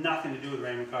got nothing to do with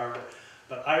Raymond Carver,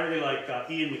 but I really like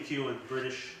Ian McEwan,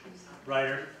 British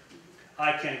writer.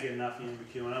 I can't get enough Ian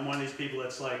McEwan. I'm one of these people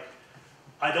that's like,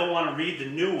 I don't want to read the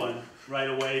new one right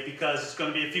away because it's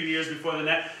going to be a few years before the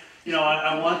next. You know,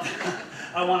 I want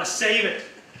I want to save it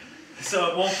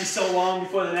so it won't be so long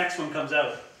before the next one comes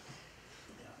out.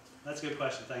 Yeah, that's a good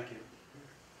question. Thank you.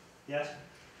 Yes?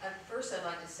 First, I'd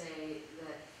like to say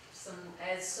that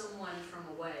as someone from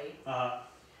away, I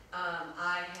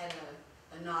had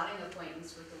a nodding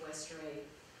acquaintance with the Westray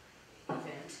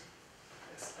event,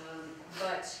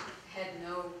 but had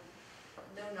no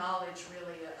knowledge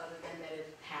really other than that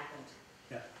it happened.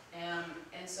 Yeah.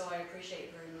 And so I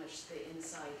appreciate very much the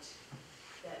insight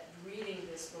that reading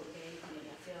this book gave me.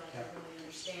 I feel like I really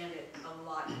understand it a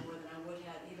lot more than I would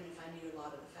have even if I knew a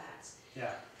lot of the facts.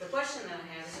 Yeah. The question that I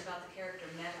have is about the character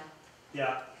Netta.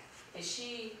 Yeah. Is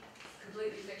she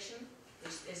completely fiction?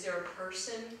 Is there a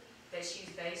person that she's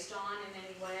based on in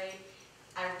any way?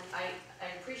 I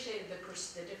appreciated the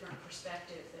different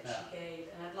perspective that she gave,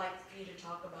 and I'd like for you to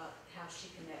talk about how she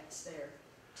connects there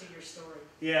to your story.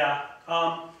 Yeah.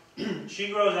 She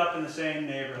grows up in the same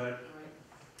neighborhood. Right.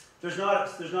 There's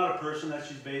not a person that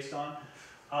she's based on.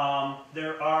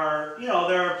 There are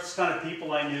kind of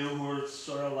people I knew who were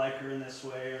sort of like her in this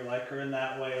way or like her in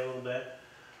that way a little bit.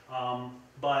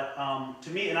 But to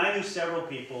me, and I knew several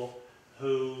people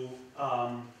who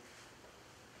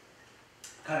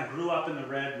kind of grew up in the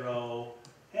Red Row,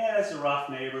 and it's a rough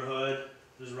neighborhood.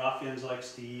 There's ruffians like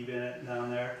Steve in it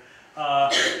down there.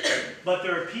 But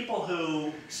there are people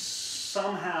who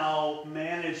somehow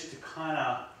manage to kind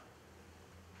of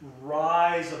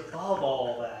rise above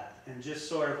all that and just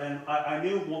sort of, and I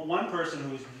knew one person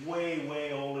who's way,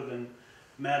 way older than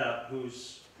Meta,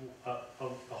 who's of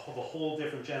a whole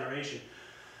different generation.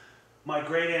 My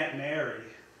great Aunt Mary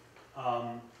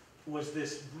was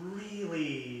this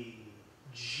really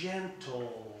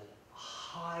gentle,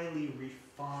 highly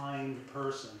refined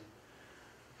person.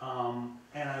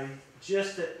 And I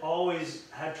just always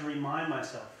had to remind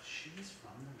myself, she's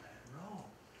from the Red Row.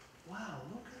 Wow,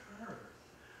 look at her.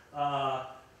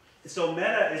 So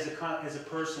Meta is a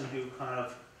person who kind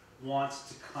of wants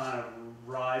to kind of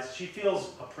rise. She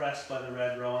feels oppressed by the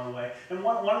Red Row in a way. And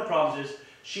one of the problems is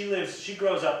she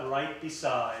grows up right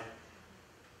beside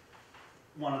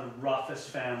one of the roughest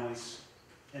families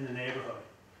in the neighborhood.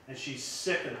 And she's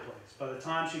sick of the place. By the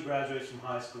time she graduates from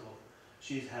high school,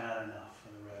 she's had enough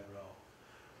of the Red Row.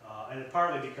 And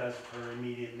partly because of her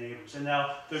immediate neighbors. And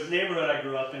now, the neighborhood I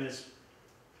grew up in is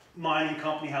mining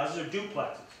company houses or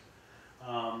duplexes.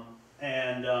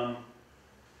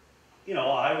 You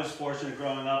know, I was fortunate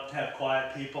growing up to have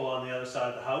quiet people on the other side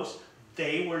of the house.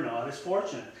 They were not as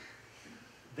fortunate.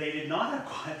 They did not have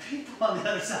quiet people on the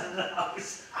other side of the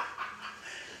house.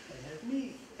 They had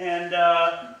me. And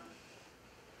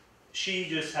she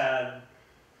just had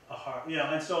a hard, you know,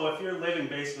 and so if you're living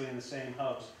basically in the same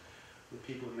house with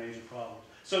people with major problems.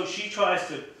 So she tries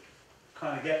to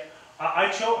kind of get, I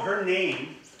chose, her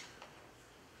name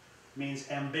means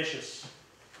ambitious.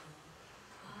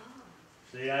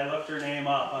 See, I looked her name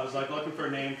up. I was like looking for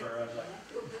a name for her. I was like,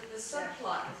 The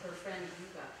subplot with her friend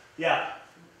Yuka. yeah.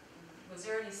 Was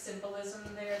there any symbolism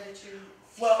there that you?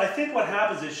 Well, I think what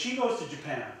happens is she goes to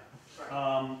Japan.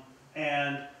 Right.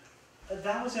 And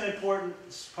that was an important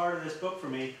part of this book for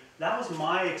me. That was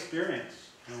my experience,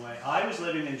 in a way. I was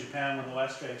living in Japan when the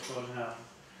West Ray explosion happened.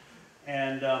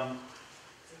 And,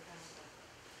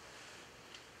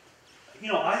 you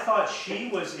know, I thought she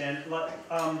was in,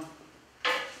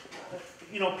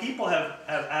 you know, people have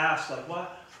asked, like,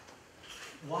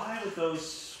 why would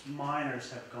those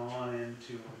miners have gone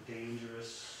into a dangerous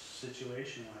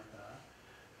situation like that?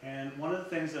 And one of the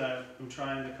things that I'm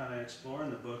trying to kind of explore in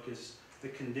the book is the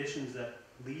conditions that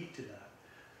lead to that.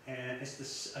 And it's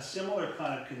a similar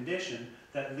kind of condition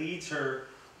that leads her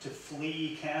to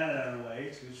flee Canada in a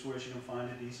way, where she can find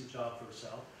a decent job for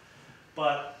herself.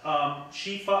 But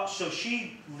so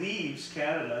she leaves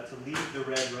Canada to leave the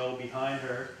Red Row behind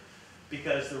her,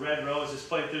 because the Red Row is this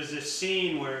place. There's this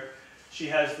scene where she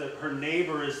has her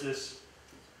neighbor is this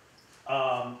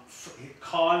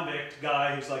convict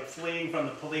guy who's like fleeing from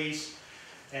the police,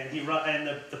 and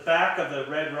the back of the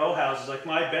Red Row house is like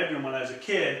my bedroom when I was a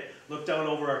kid. Looked out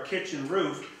over our kitchen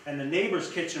roof, and the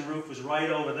neighbor's kitchen roof was right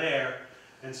over there.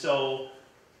 And so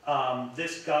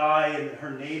this guy and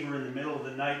her neighbor in the middle of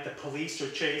the night, the police are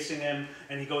chasing him,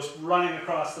 and he goes running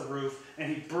across the roof,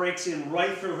 and he breaks in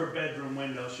right through her bedroom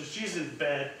window. So she's in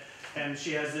bed, and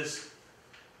she has this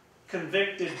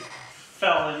convicted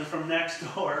felon from next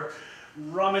door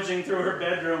rummaging through her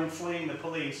bedroom, fleeing the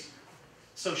police.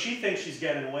 So she thinks she's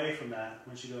getting away from that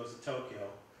when she goes to Tokyo,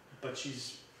 but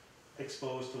she's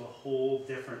exposed to a whole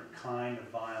different kind of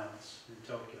violence in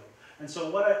Tokyo. And so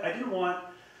what I didn't want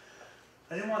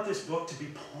this book to be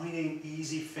pointing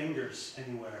easy fingers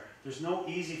anywhere. There's no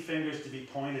easy fingers to be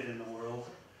pointed in the world.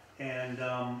 And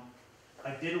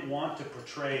I didn't want to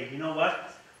portray, you know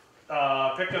what?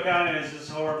 Pictou County is this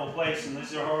horrible place, and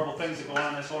these are horrible things that go on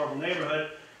in this horrible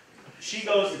neighborhood. She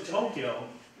goes to Tokyo,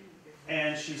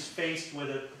 and she's faced with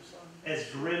as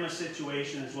grim a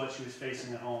situation as what she was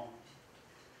facing at home.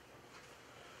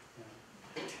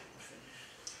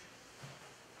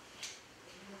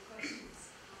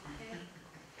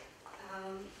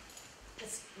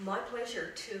 It's my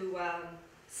pleasure to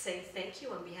say thank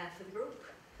you on behalf of the group.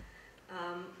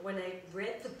 When I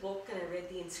read the book and I read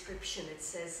the inscription, it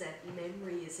says that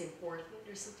memory is important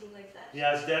or something like that.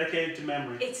 Yeah, it's dedicated to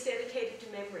memory. It's dedicated to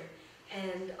memory.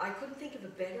 And I couldn't think of a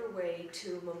better way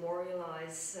to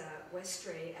memorialize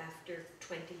Westray after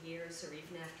 20 years or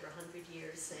even after 100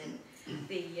 years than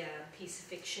the piece of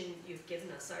fiction you've given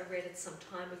us. I read it some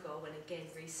time ago and again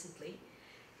recently.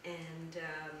 And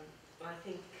I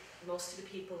think most of the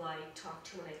people I talked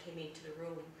to when I came into the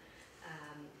room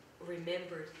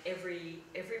remembered every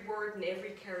word and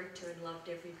every character and loved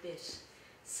every bit.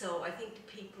 So I think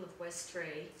the people of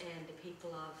Westray and the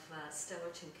people of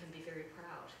Stellarton can be very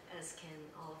proud, as can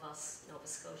all of us Nova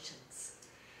Scotians.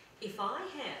 If I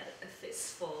had a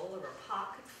fistful or a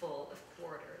pocketful of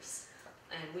quarters,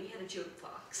 and we had a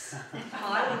jukebox,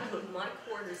 I would put my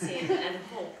quarters in and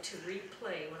hope to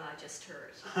replay what I just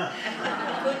heard.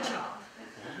 Good job.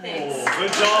 Thanks. Oh,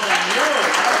 good job on